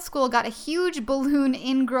field school got a huge balloon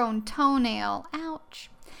ingrown toenail. Ouch.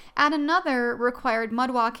 At another, required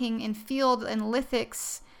mud walking in field and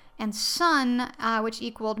lithics and sun, which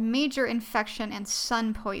equaled major infection and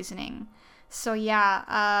sun poisoning. So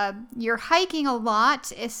yeah, you're hiking a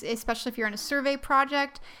lot, especially if you're in a survey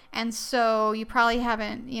project, and so you probably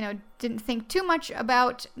didn't think too much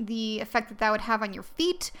about the effect that would have on your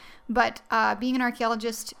feet, but being an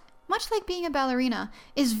archaeologist, much like being a ballerina,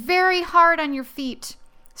 is very hard on your feet.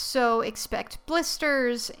 So expect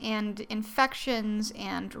blisters and infections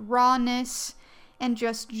and rawness and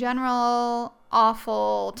just general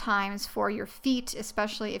awful times for your feet,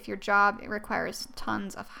 especially if your job requires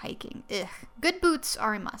tons of hiking. Ugh. Good boots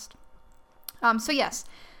are a must. So yes,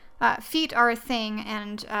 feet are a thing,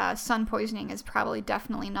 and sun poisoning is probably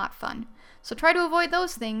definitely not fun. So try to avoid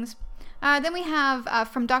those things. Then we have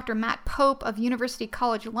from Dr. Matt Pope of University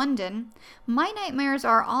College London, "My nightmares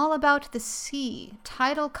are all about the sea,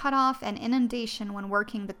 tidal cutoff, and inundation when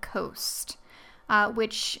working the coast,"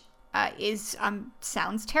 which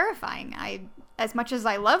sounds terrifying. As much as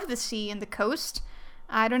I love the sea and the coast,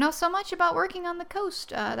 I don't know so much about working on the coast.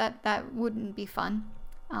 That wouldn't be fun.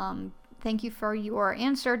 Thank you for your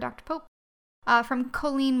answer, Dr. Pope. From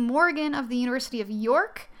Colleen Morgan of the University of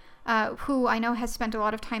York, who I know has spent a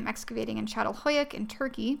lot of time excavating in Çatalhöyük in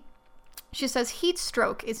Turkey. She says heat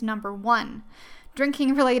stroke is number 1.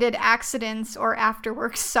 Drinking-related accidents or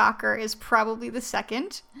after-work soccer is probably the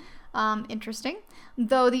second. Interesting.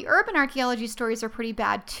 Though the urban archaeology stories are pretty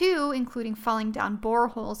bad too, including falling down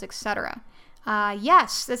boreholes, etc.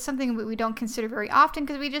 Yes, that's something that we don't consider very often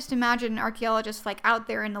because we just imagine archaeologists like out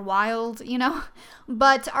there in the wild,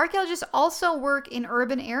 But archaeologists also work in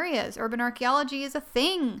urban areas. Urban archaeology is a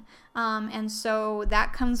thing. And so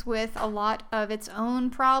that comes with a lot of its own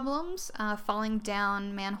problems. Falling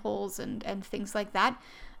down manholes and things like that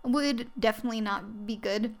would definitely not be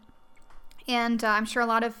good. And I'm sure a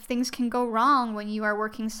lot of things can go wrong when you are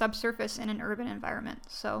working subsurface in an urban environment.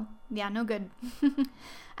 So, yeah, no good.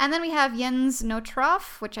 And then we have Jens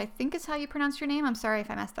Notroff, which I think is how you pronounce your name. I'm sorry if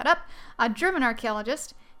I messed that up. A German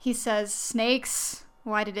archaeologist. He says, snakes.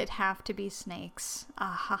 Why did it have to be snakes?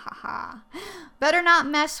 Ah ha ha ha. Better not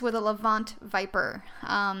mess with a Levant viper.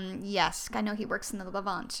 Yes, I know he works in the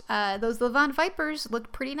Levant. Those Levant vipers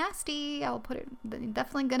look pretty nasty. I'll put it,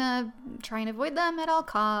 definitely gonna try and avoid them at all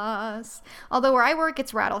costs. Although where I work,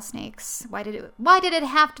 it's rattlesnakes. Why did it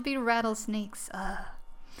have to be rattlesnakes?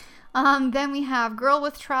 Then we have Girl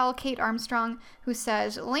with Trowel, Kate Armstrong, who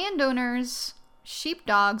says, landowners,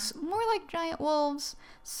 sheepdogs, more like giant wolves,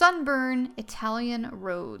 sunburn, Italian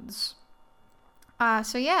roads.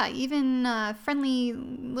 So yeah, even friendly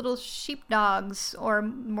little sheepdogs, or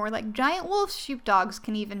more like giant wolf sheepdogs,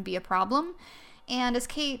 can even be a problem. And as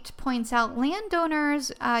Kate points out,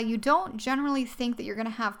 landowners, you don't generally think that you're going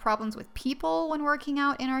to have problems with people when working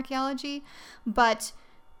out in archaeology, but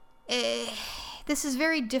this is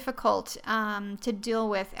very difficult to deal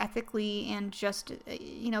with ethically and just,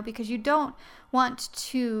 because you don't want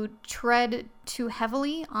to tread too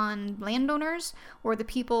heavily on landowners or the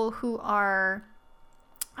people who are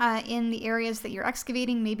in the areas that you're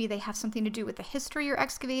excavating. Maybe they have something to do with the history you're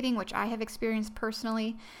excavating, which I have experienced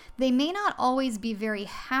personally. They may not always be very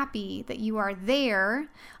happy that you are there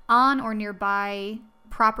on or nearby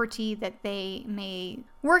property that they may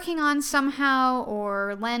working on somehow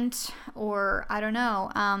or lent, or I don't know,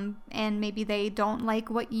 and maybe they don't like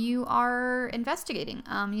what you are investigating.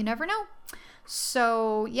 You never know.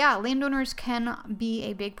 So yeah, landowners can be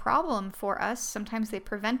a big problem for us. Sometimes they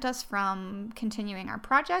prevent us from continuing our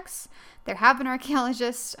projects. There have been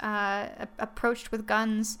archaeologists approached with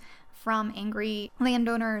guns from angry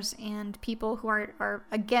landowners and people who are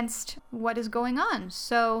against what is going on.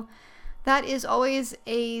 So that is always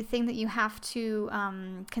a thing that you have to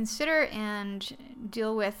consider and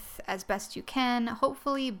deal with as best you can,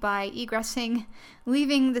 hopefully by egressing,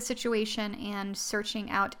 leaving the situation, and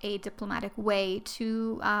searching out a diplomatic way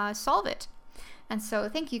to solve it. And so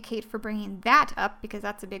thank you, Kate, for bringing that up, because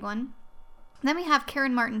that's a big one. Then we have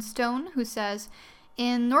Karen Martin Stone, who says,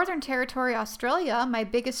 in Northern Territory, Australia, my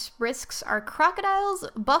biggest risks are crocodiles,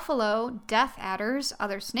 buffalo, death adders,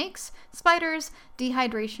 other snakes, spiders,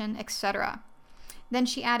 dehydration, etc. Then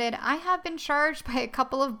she added, I have been charged by a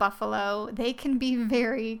couple of buffalo. They can be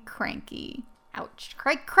very cranky. Ouch.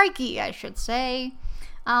 Crikey, I should say.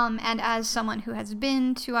 And as someone who has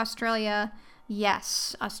been to Australia,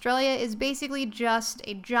 yes, Australia is basically just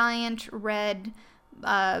a giant red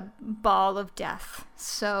ball of death.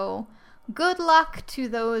 So good luck to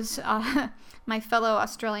those, my fellow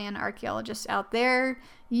Australian archaeologists out there.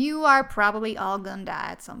 You are probably all gonna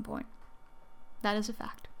die at some point. That is a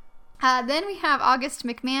fact. Then we have August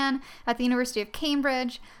McMahon at the University of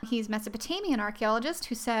Cambridge. He's a Mesopotamian archaeologist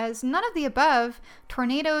who says, none of the above,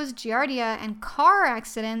 tornadoes, giardia, and car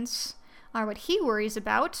accidents are what he worries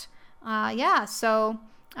about. I've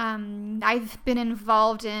been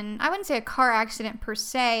involved in, I wouldn't say a car accident per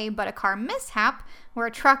se, but a car mishap where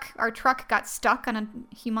our truck got stuck on a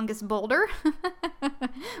humongous boulder,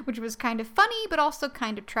 which was kind of funny, but also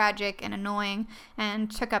kind of tragic and annoying, and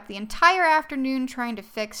took up the entire afternoon trying to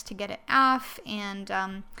fix to get it off. And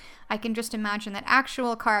I can just imagine that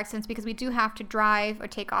actual car accidents, because we do have to drive or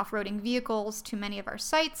take off-roading vehicles to many of our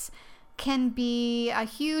sites, can be a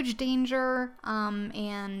huge danger,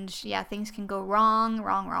 and yeah, things can go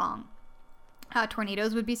wrong.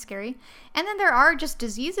 Tornadoes would be scary. And then there are just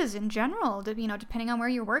diseases in general, depending on where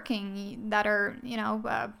you're working, that are,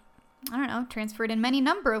 transferred in many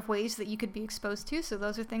number of ways that you could be exposed to. So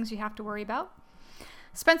those are things you have to worry about.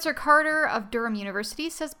 Spencer Carter of Durham University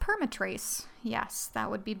says permatrace. Yes, that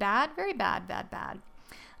would be bad. Very bad.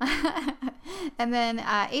 And then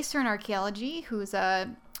Acer in Archaeology, who's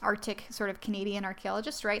a Arctic sort of Canadian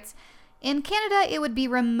archaeologist, writes, in Canada, it would be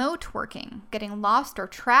remote working, getting lost or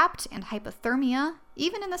trapped, and hypothermia,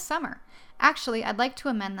 even in the summer. Actually, I'd like to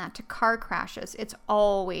amend that to car crashes. It's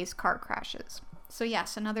always car crashes. So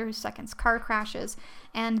yes, another second's car crashes,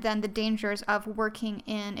 and then the dangers of working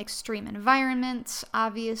in extreme environments,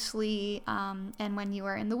 obviously, and when you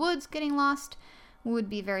are in the woods getting lost would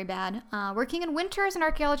be very bad. Working in winter as an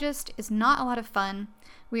archaeologist is not a lot of fun.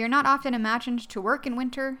 We are not often imagined to work in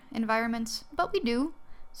winter environments, but we do.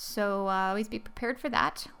 So always be prepared for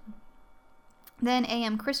that. Then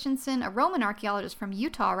A.M. Christensen, a Roman archaeologist from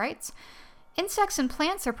Utah, writes, insects and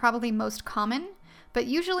plants are probably most common, but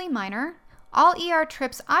usually minor. All ER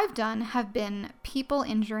trips I've done have been people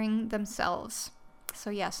injuring themselves. So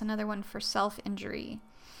yes, another one for self-injury.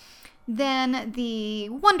 Then the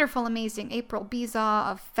wonderful, amazing April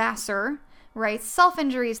Bezaw of Vassar writes,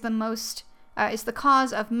 self-injury is the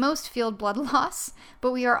cause of most field blood loss,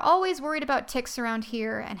 but we are always worried about ticks around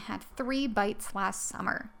here and had 3 bites last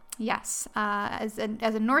summer. Yes, as a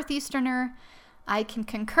Northeasterner, I can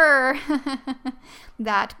concur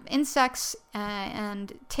that insects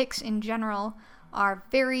and ticks in general are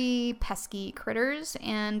very pesky critters,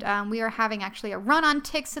 and we are having actually a run on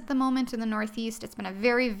ticks at the moment in the Northeast. It's been a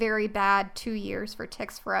very, very bad 2 years for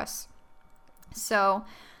ticks for us. So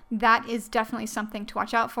that is definitely something to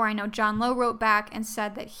watch out for. I know John Lowe wrote back and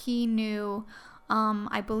said that he knew,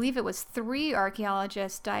 I believe it was 3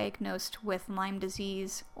 archaeologists diagnosed with Lyme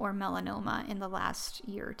disease or melanoma in the last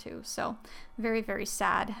year or 2. So very, very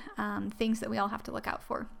sad things that we all have to look out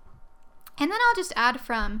for. And then I'll just add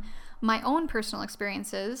from my own personal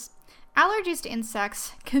experiences, allergies to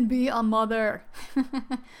insects can be a mother.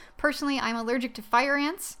 Personally, I'm allergic to fire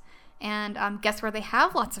ants. And guess where they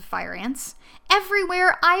have lots of fire ants?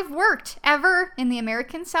 Everywhere I've worked ever in the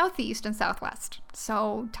American Southeast and Southwest.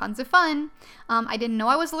 So tons of fun. I didn't know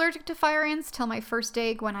I was allergic to fire ants till my first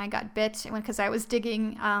dig when I got bit, because I was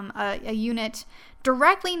digging a unit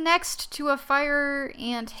directly next to a fire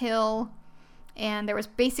ant hill, and there was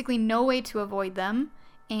basically no way to avoid them.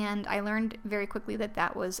 And I learned very quickly that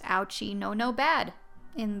that was ouchie, no bad,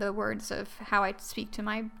 in the words of how I speak to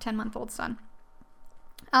my 10-month-old son.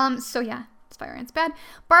 So yeah, it's fire ants bad.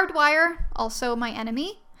 Barbed wire, also my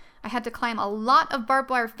enemy. I had to climb a lot of barbed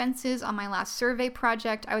wire fences on my last survey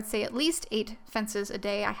project. I would say at least 8 fences a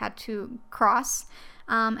day I had to cross.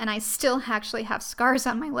 And I still actually have scars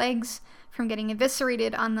on my legs from getting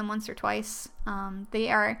eviscerated on them once or twice. They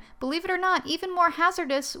are, believe it or not, even more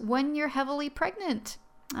hazardous when you're heavily pregnant.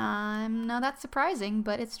 Now that's surprising,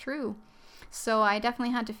 but it's true. So I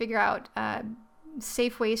definitely had to figure out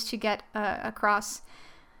safe ways to get across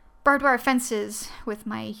barbed wire fences with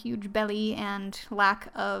my huge belly and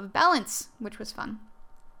lack of balance, which was fun.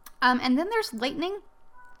 And then there's lightning.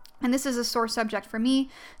 And this is a sore subject for me,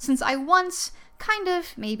 since I once kind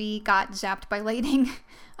of maybe got zapped by lightning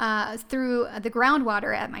through the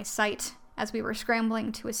groundwater at my site as we were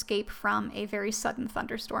scrambling to escape from a very sudden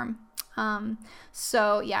thunderstorm.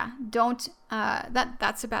 So yeah, don't,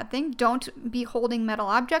 that's a bad thing. Don't be holding metal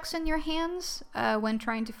objects in your hands when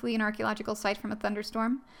trying to flee an archaeological site from a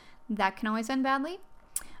thunderstorm. That can always end badly.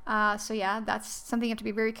 So yeah, that's something you have to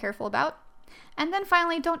be very careful about. And then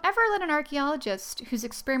finally, don't ever let an archaeologist who's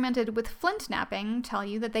experimented with flint knapping tell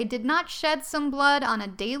you that they did not shed some blood on a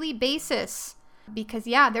daily basis. Because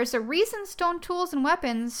yeah, there's a reason stone tools and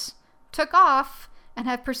weapons took off and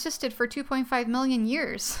have persisted for 2.5 million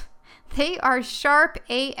years. They are sharp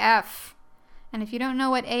AF. And if you don't know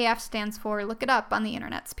what AF stands for, look it up on the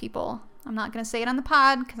internets, people. I'm not going to say it on the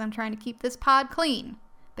pod because I'm trying to keep this pod clean.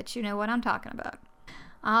 But you know what I'm talking about.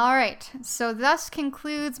 All right, so thus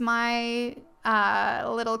concludes my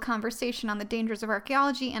little conversation on the dangers of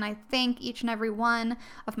archaeology, and I thank each and every one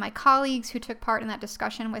of my colleagues who took part in that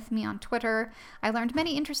discussion with me on Twitter. I learned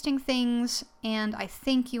many interesting things, and I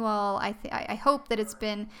thank you all. I hope that it's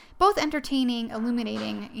been both entertaining,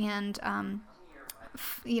 illuminating, and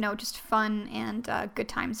just fun and good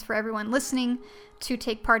times for everyone listening to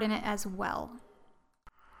take part in it as well.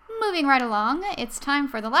 Moving right along, it's time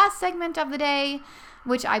for the last segment of the day,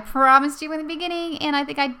 which I promised you in the beginning, and I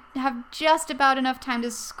think I have just about enough time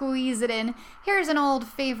to squeeze it in. Here's an old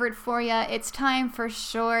favorite for you. It's time for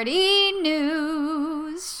Shorty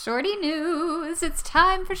News. Shorty News. It's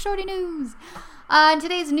time for Shorty News.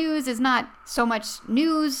 Today's news is not so much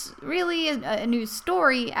news, really a news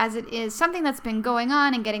story, as it is something that's been going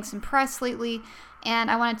on and getting some press lately,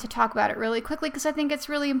 and I wanted to talk about it really quickly because I think it's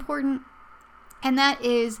really important. And that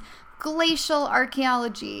is Glacial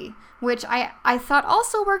Archaeology, which I thought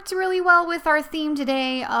also worked really well with our theme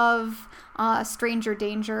today of stranger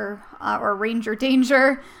danger or ranger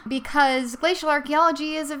danger, because glacial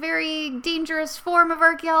archaeology is a very dangerous form of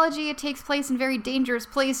archaeology. It takes place in very dangerous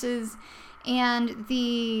places, and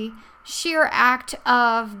the sheer act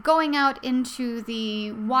of going out into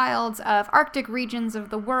the wilds of Arctic regions of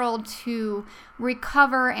the world to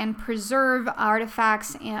recover and preserve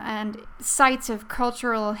artifacts and sites of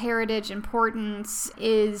cultural heritage importance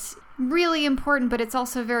is really important, but it's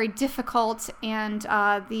also very difficult, and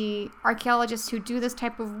the archaeologists who do this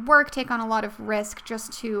type of work take on a lot of risk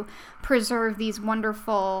just to preserve these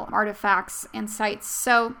wonderful artifacts and sites.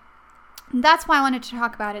 So that's why I wanted to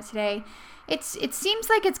talk about it today. It seems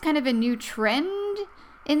like it's kind of a new trend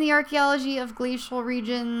in the archaeology of glacial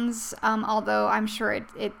regions, although I'm sure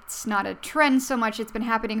it's not a trend so much. It's been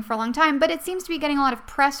happening for a long time, but it seems to be getting a lot of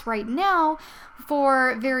press right now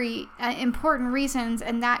for very important reasons,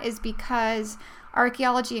 and that is because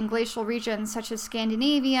archaeology in glacial regions such as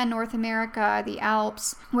Scandinavia, North America, the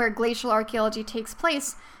Alps, where glacial archaeology takes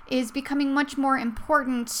place, is becoming much more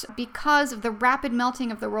important because of the rapid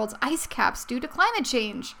melting of the world's ice caps due to climate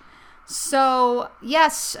change. So,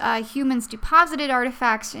 yes, humans deposited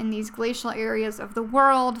artifacts in these glacial areas of the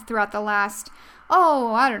world throughout the last,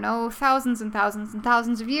 thousands and thousands and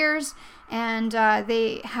thousands of years, and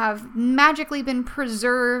they have magically been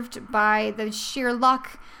preserved by the sheer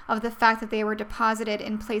luck of the fact that they were deposited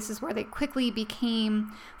in places where they quickly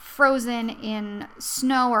became frozen in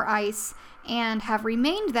snow or ice, and have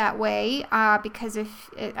remained that way because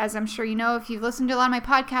as I'm sure you know, if you've listened to a lot of my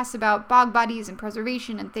podcasts about bog bodies and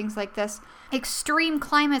preservation and things like this, extreme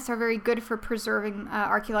climates are very good for preserving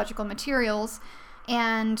archaeological materials,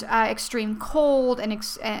 and extreme cold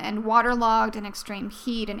and waterlogged and extreme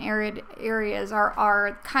heat and arid areas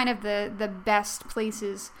are kind of the best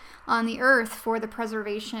places on the earth for the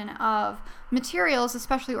preservation of materials,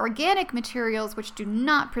 especially organic materials, which do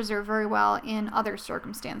not preserve very well in other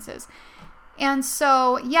circumstances. And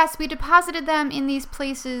so, yes, we deposited them in these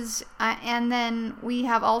places, and then we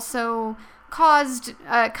have also caused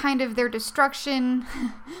kind of their destruction,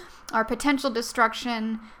 our potential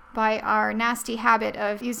destruction, by our nasty habit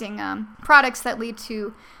of using products that lead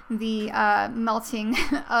to the melting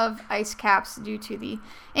of ice caps due to the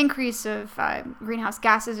increase of greenhouse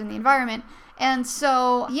gases in the environment. And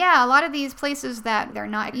so, yeah, a lot of these places that they're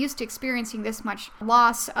not used to experiencing this much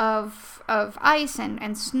loss of ice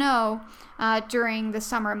and snow during the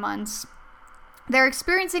summer months, they're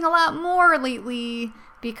experiencing a lot more lately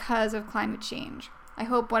because of climate change. I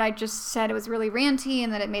hope what I just said was really ranty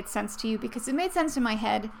and that it made sense to you, because it made sense in my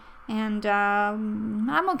head, and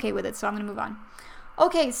I'm okay with it, so I'm going to move on.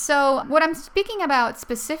 Okay, so what I'm speaking about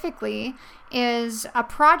specifically is a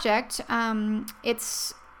project.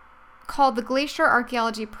 It's called the Glacial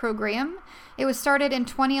Archaeology Program. It was started in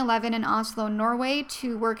 2011 in Oslo, Norway,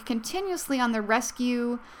 to work continuously on the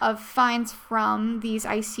rescue of finds from these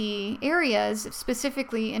icy areas,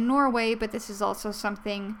 specifically in Norway, but this is also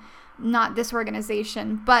something, not this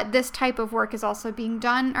organization, but this type of work is also being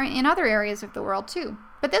done in other areas of the world too.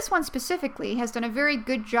 But this one specifically has done a very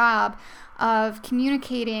good job of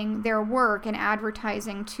communicating their work and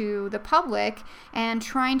advertising to the public and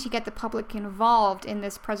trying to get the public involved in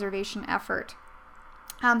this preservation effort.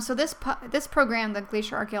 So this program, the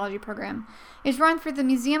Glacial Archaeology Program, is run through the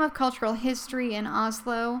Museum of Cultural History in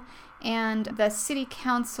Oslo and the City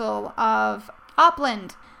Council of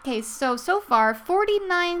Uppland. Okay, so far,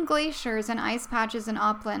 49 glaciers and ice patches in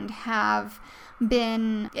Uppland have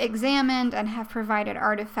been examined and have provided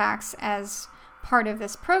artifacts as part of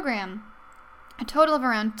this program. A total of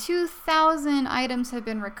around 2,000 items have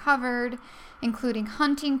been recovered, including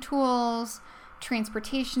hunting tools,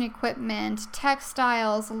 transportation equipment,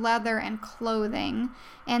 textiles, leather, and clothing.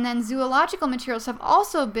 And then zoological materials have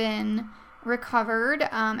also been recovered,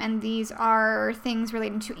 and these are things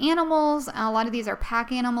relating to animals. A lot of these are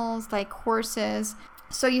pack animals like horses.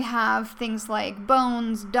 So you have things like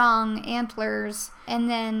bones, dung, antlers, and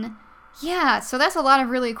then, yeah, so that's a lot of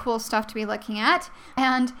really cool stuff to be looking at.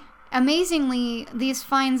 And amazingly, these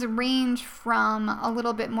finds range from a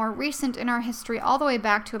little bit more recent in our history all the way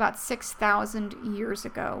back to about 6,000 years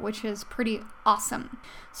ago, which is pretty awesome.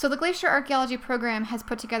 So the Glacial Archaeology Program has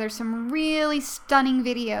put together some really stunning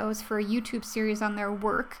videos for a YouTube series on their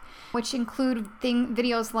work, which include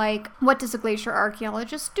videos like, what does a glacial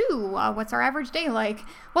archaeologist do? What's our average day like?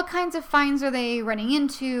 What kinds of finds are they running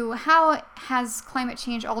into? How has climate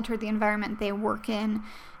change altered the environment they work in?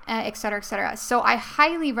 Etc., etc. So I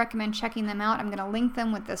highly recommend checking them out. I'm going to link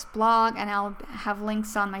them with this blog, and I'll have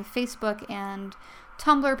links on my Facebook and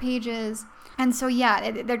Tumblr pages. And so,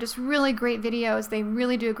 yeah, they're just really great videos. They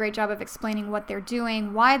really do a great job of explaining what they're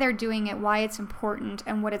doing, why they're doing it, why it's important,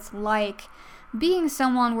 and what it's like being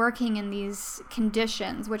someone working in these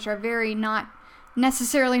conditions, which are very not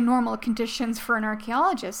necessarily normal conditions for an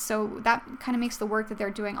archaeologist. So that kind of makes the work that they're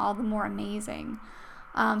doing all the more amazing.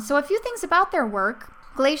 So a few things about their work.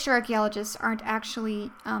 glacier archaeologists aren't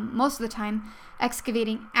actually, most of the time,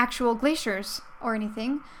 excavating actual glaciers or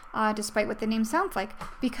anything, despite what the name sounds like,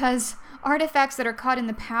 because artifacts that are caught in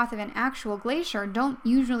the path of an actual glacier don't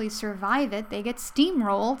usually survive it. They get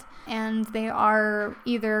steamrolled, and they are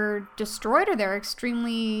either destroyed or they're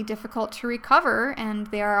extremely difficult to recover, and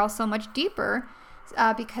they are also much deeper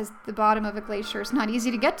because the bottom of a glacier is not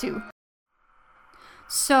easy to get to.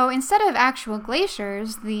 So instead of actual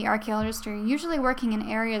glaciers, the archaeologists are usually working in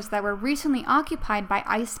areas that were recently occupied by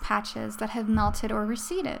ice patches that have melted or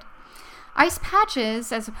receded. Ice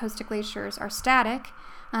patches, as opposed to glaciers, are static,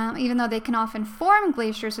 even though they can often form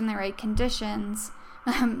glaciers in the right conditions,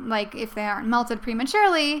 like if they aren't melted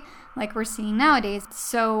prematurely, like we're seeing nowadays.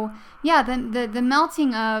 So yeah, the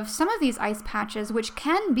melting of some of these ice patches, which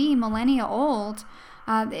can be millennia old,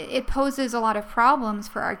 it poses a lot of problems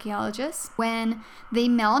for archaeologists. When they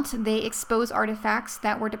melt, they expose artifacts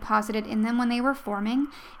that were deposited in them when they were forming,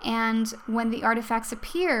 and when the artifacts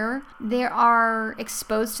appear, they are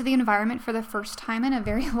exposed to the environment for the first time in a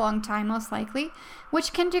very long time, most likely,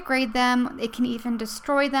 which can degrade them. It can even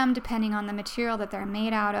destroy them depending on the material that they're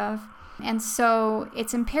made out of. And so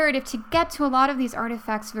it's imperative to get to a lot of these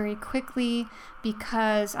artifacts very quickly,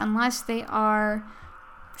 because unless they are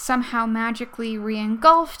somehow magically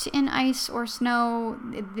re-engulfed in ice or snow,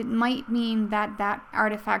 it might mean that that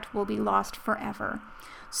artifact will be lost forever.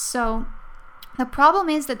 So the problem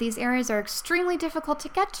is that these areas are extremely difficult to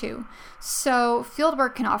get to, so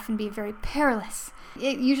fieldwork can often be very perilous.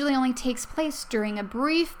 It usually only takes place during a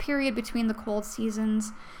brief period between the cold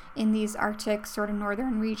seasons in these Arctic sort of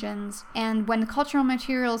northern regions, and when the cultural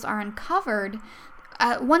materials are uncovered,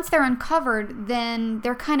 once they're uncovered, then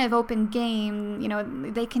they're kind of open game. You know,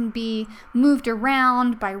 they can be moved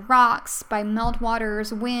around by rocks, by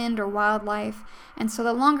meltwaters, wind, or wildlife. And so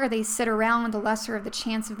the longer they sit around, the lesser of the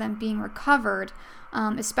chance of them being recovered,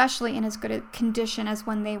 especially in as good a condition as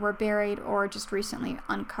when they were buried or just recently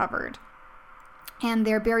uncovered. And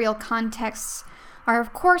their burial contexts are,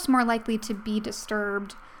 of course, more likely to be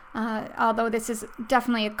disturbed. Although this is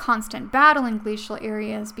definitely a constant battle in glacial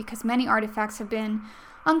areas, because many artifacts have been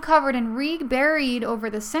uncovered and reburied over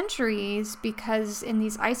the centuries, because in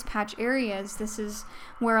these ice patch areas, this is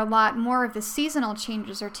where a lot more of the seasonal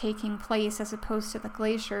changes are taking place as opposed to the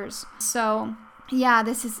glaciers. So yeah,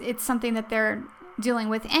 it's something that they're dealing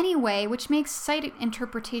with anyway, which makes site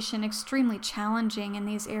interpretation extremely challenging in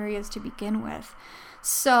these areas to begin with.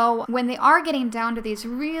 So when they are getting down to these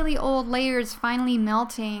really old layers finally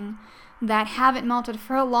melting that haven't melted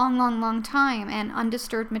for a long time, and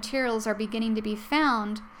undisturbed materials are beginning to be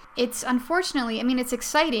found, it's unfortunately, I mean, it's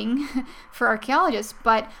exciting for archaeologists,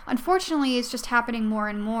 but unfortunately it's just happening more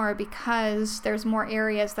and more because there's more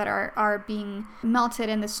areas that are being melted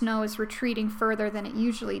and the snow is retreating further than it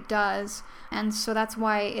usually does. And so that's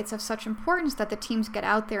why it's of such importance that the teams get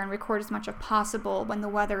out there and record as much as possible when the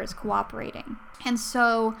weather is cooperating. And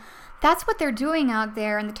so that's what they're doing out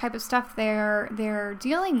there, and the type of stuff they're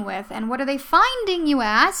dealing with. And what are they finding, you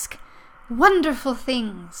ask? Wonderful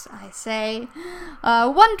things, I say.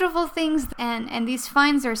 Wonderful things. And these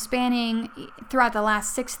finds are spanning throughout the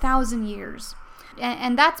last 6,000 years.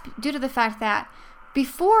 And that's due to the fact that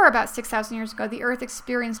before about 6,000 years ago, the Earth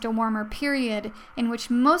experienced a warmer period in which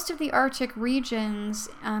most of the Arctic regions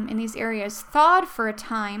in these areas thawed for a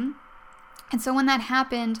time. And so when that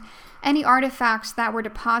happened, any artifacts that were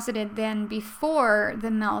deposited then before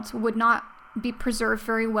the melt would not be preserved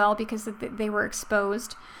very well because they were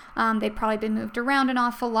exposed. They'd probably been moved around an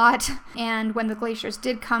awful lot, and when the glaciers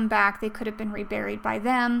did come back, they could have been reburied by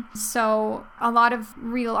them. So a lot of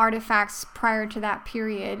real artifacts prior to that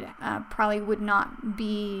period probably would not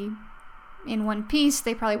be in one piece.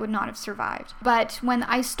 They probably would not have survived. But when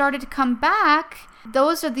the ice started to come back,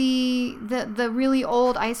 those are the really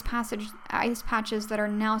old ice patches that are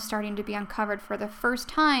now starting to be uncovered for the first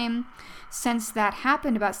time since that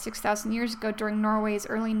happened about 6,000 years ago during Norway's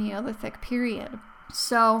early Neolithic period.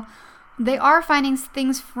 So they are finding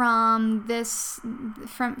things from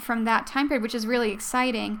that time period, which is really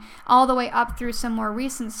exciting, all the way up through some more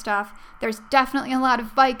recent stuff. There's definitely a lot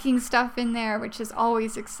of Viking stuff in there, which is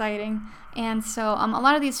always exciting. And so a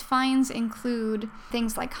lot of these finds include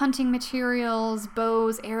things like hunting materials,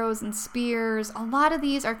 bows, arrows, and spears. A lot of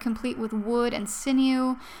these are complete with wood and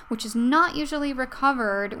sinew, which is not usually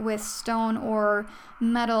recovered with stone or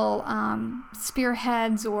metal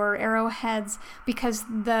spearheads or arrowheads, because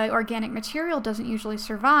the organic material doesn't usually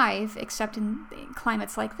survive except in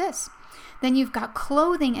climates like this. Then you've got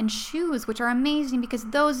clothing and shoes, which are amazing because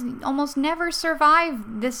those almost never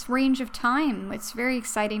survive this range of time. It's very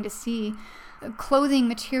exciting to see clothing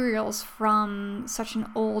materials from such an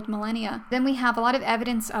old millennia. Then we have a lot of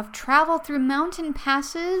evidence of travel through mountain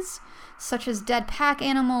passes, such as dead pack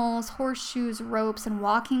animals, horseshoes, ropes, and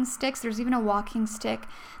walking sticks. There's even a walking stick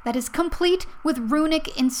that is complete with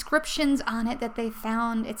runic inscriptions on it that they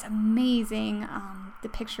found. It's amazing. The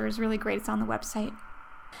picture is really great. It's on the website.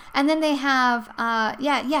 And then they have,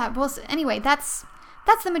 anyway, that's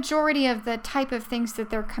the majority of the type of things that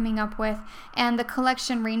they're coming up with. And the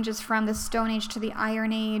collection ranges from the Stone Age to the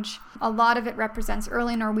Iron Age. A lot of it represents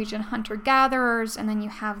early Norwegian hunter-gatherers, and then you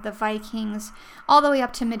have the Vikings, all the way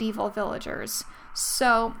up to medieval villagers.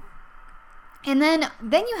 So, and then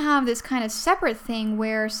you have this kind of separate thing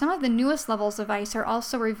where some of the newest levels of ice are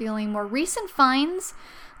also revealing more recent finds,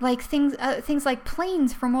 like things like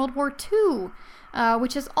planes from World War II.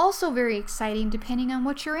 Which is also very exciting depending on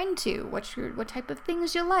what you're into, what type of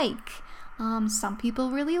things you like. Some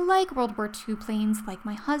people really like World War II planes, like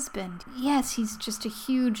my husband. Yes, he's just a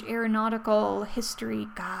huge aeronautical history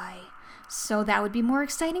guy, so that would be more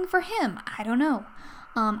exciting for him. I don't know.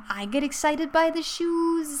 I get excited by the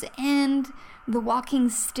shoes and the walking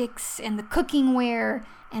sticks and the cooking ware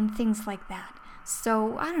and things like that.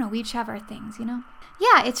 So, I don't know, we each have our things, you know?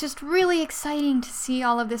 Yeah, it's just really exciting to see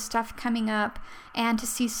all of this stuff coming up and to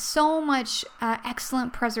see so much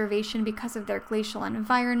excellent preservation because of their glacial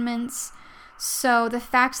environments. So the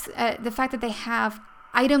fact that they have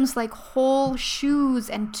items like whole shoes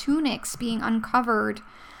and tunics being uncovered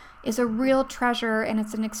is a real treasure, and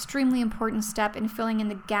it's an extremely important step in filling in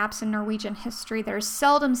the gaps in Norwegian history that are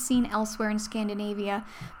seldom seen elsewhere in Scandinavia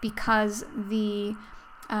because the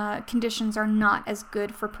conditions are not as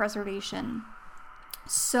good for preservation.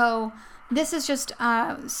 So this is just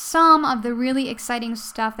some of the really exciting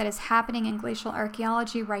stuff that is happening in glacial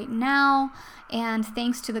archaeology right now, and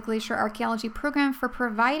thanks to the Glacial Archaeology program for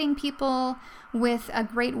providing people with a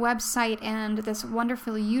great website and this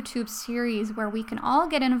wonderful YouTube series where we can all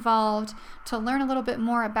get involved to learn a little bit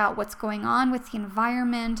more about what's going on with the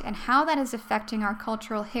environment and how that is affecting our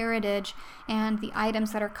cultural heritage and the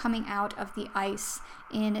items that are coming out of the ice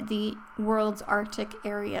in the world's Arctic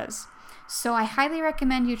areas. So I highly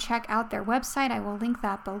recommend you check out their website. I will link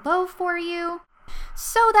that below for you.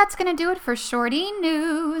 So that's going to do it for Shorty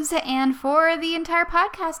News and for the entire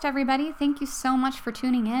podcast, everybody. Thank you so much for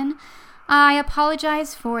tuning in. I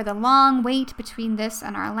apologize for the long wait between this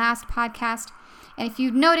and our last podcast. And if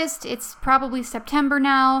you've noticed, it's probably September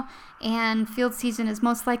now, and field season is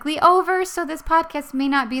most likely over, so this podcast may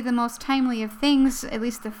not be the most timely of things. At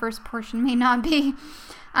least the first portion may not be.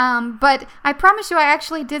 But I promise you I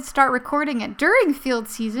actually did start recording it during field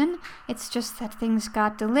season. It's just that things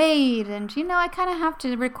got delayed, and I kind of have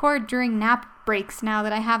to record during nap breaks now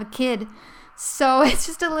that I have a kid. So it's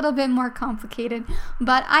just a little bit more complicated,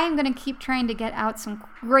 but I am going to keep trying to get out some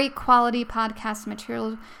great quality podcast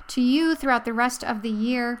material to you throughout the rest of the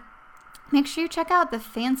year. Make sure you check out the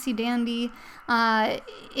fancy dandy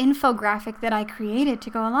infographic that I created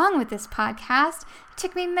to go along with this podcast. It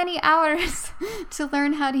took me many hours to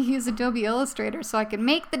learn how to use Adobe Illustrator so I could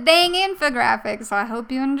make the dang infographic, so I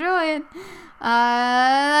hope you enjoy it.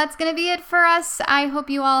 That's going to be it for us. I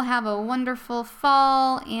hope you all have a wonderful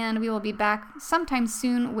fall, and we will be back sometime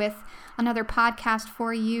soon with another podcast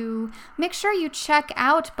for you. Make sure you check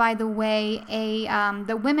out, by the way,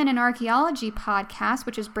 the Women in Archaeology podcast,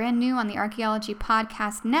 which is brand new on the Archaeology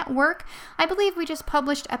Podcast Network. I believe we just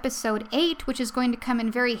published episode 8, which is going to come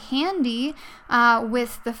in very handy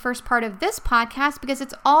with the first part of this podcast, because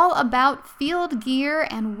it's all about field gear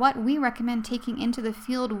and what we recommend taking into the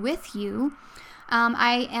field with you.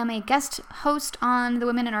 I am a guest host on the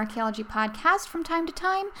Women in Archaeology podcast from time to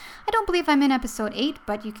time. I don't believe I'm in episode 8,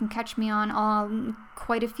 but you can catch me on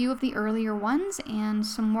quite a few of the earlier ones and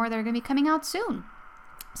some more that are going to be coming out soon.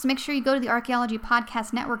 So make sure you go to the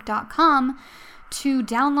archaeologypodcastnetwork.com to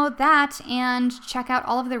download that and check out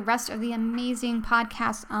all of the rest of the amazing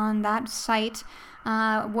podcasts on that site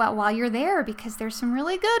while you're there, because there's some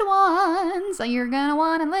really good ones that you're going to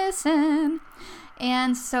want to listen.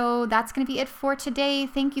 And so that's going to be it for today.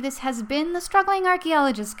 Thank you. This has been the Struggling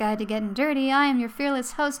Archaeologist Guide to Getting Dirty. I am your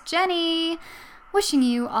fearless host, Jenny, wishing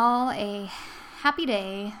you all a happy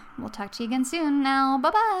day. We'll talk to you again soon now.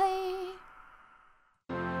 Bye-bye.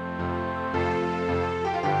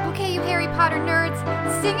 Okay, you Harry Potter nerds,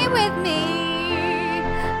 sing it with me.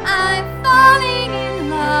 I'm falling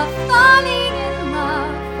in love, falling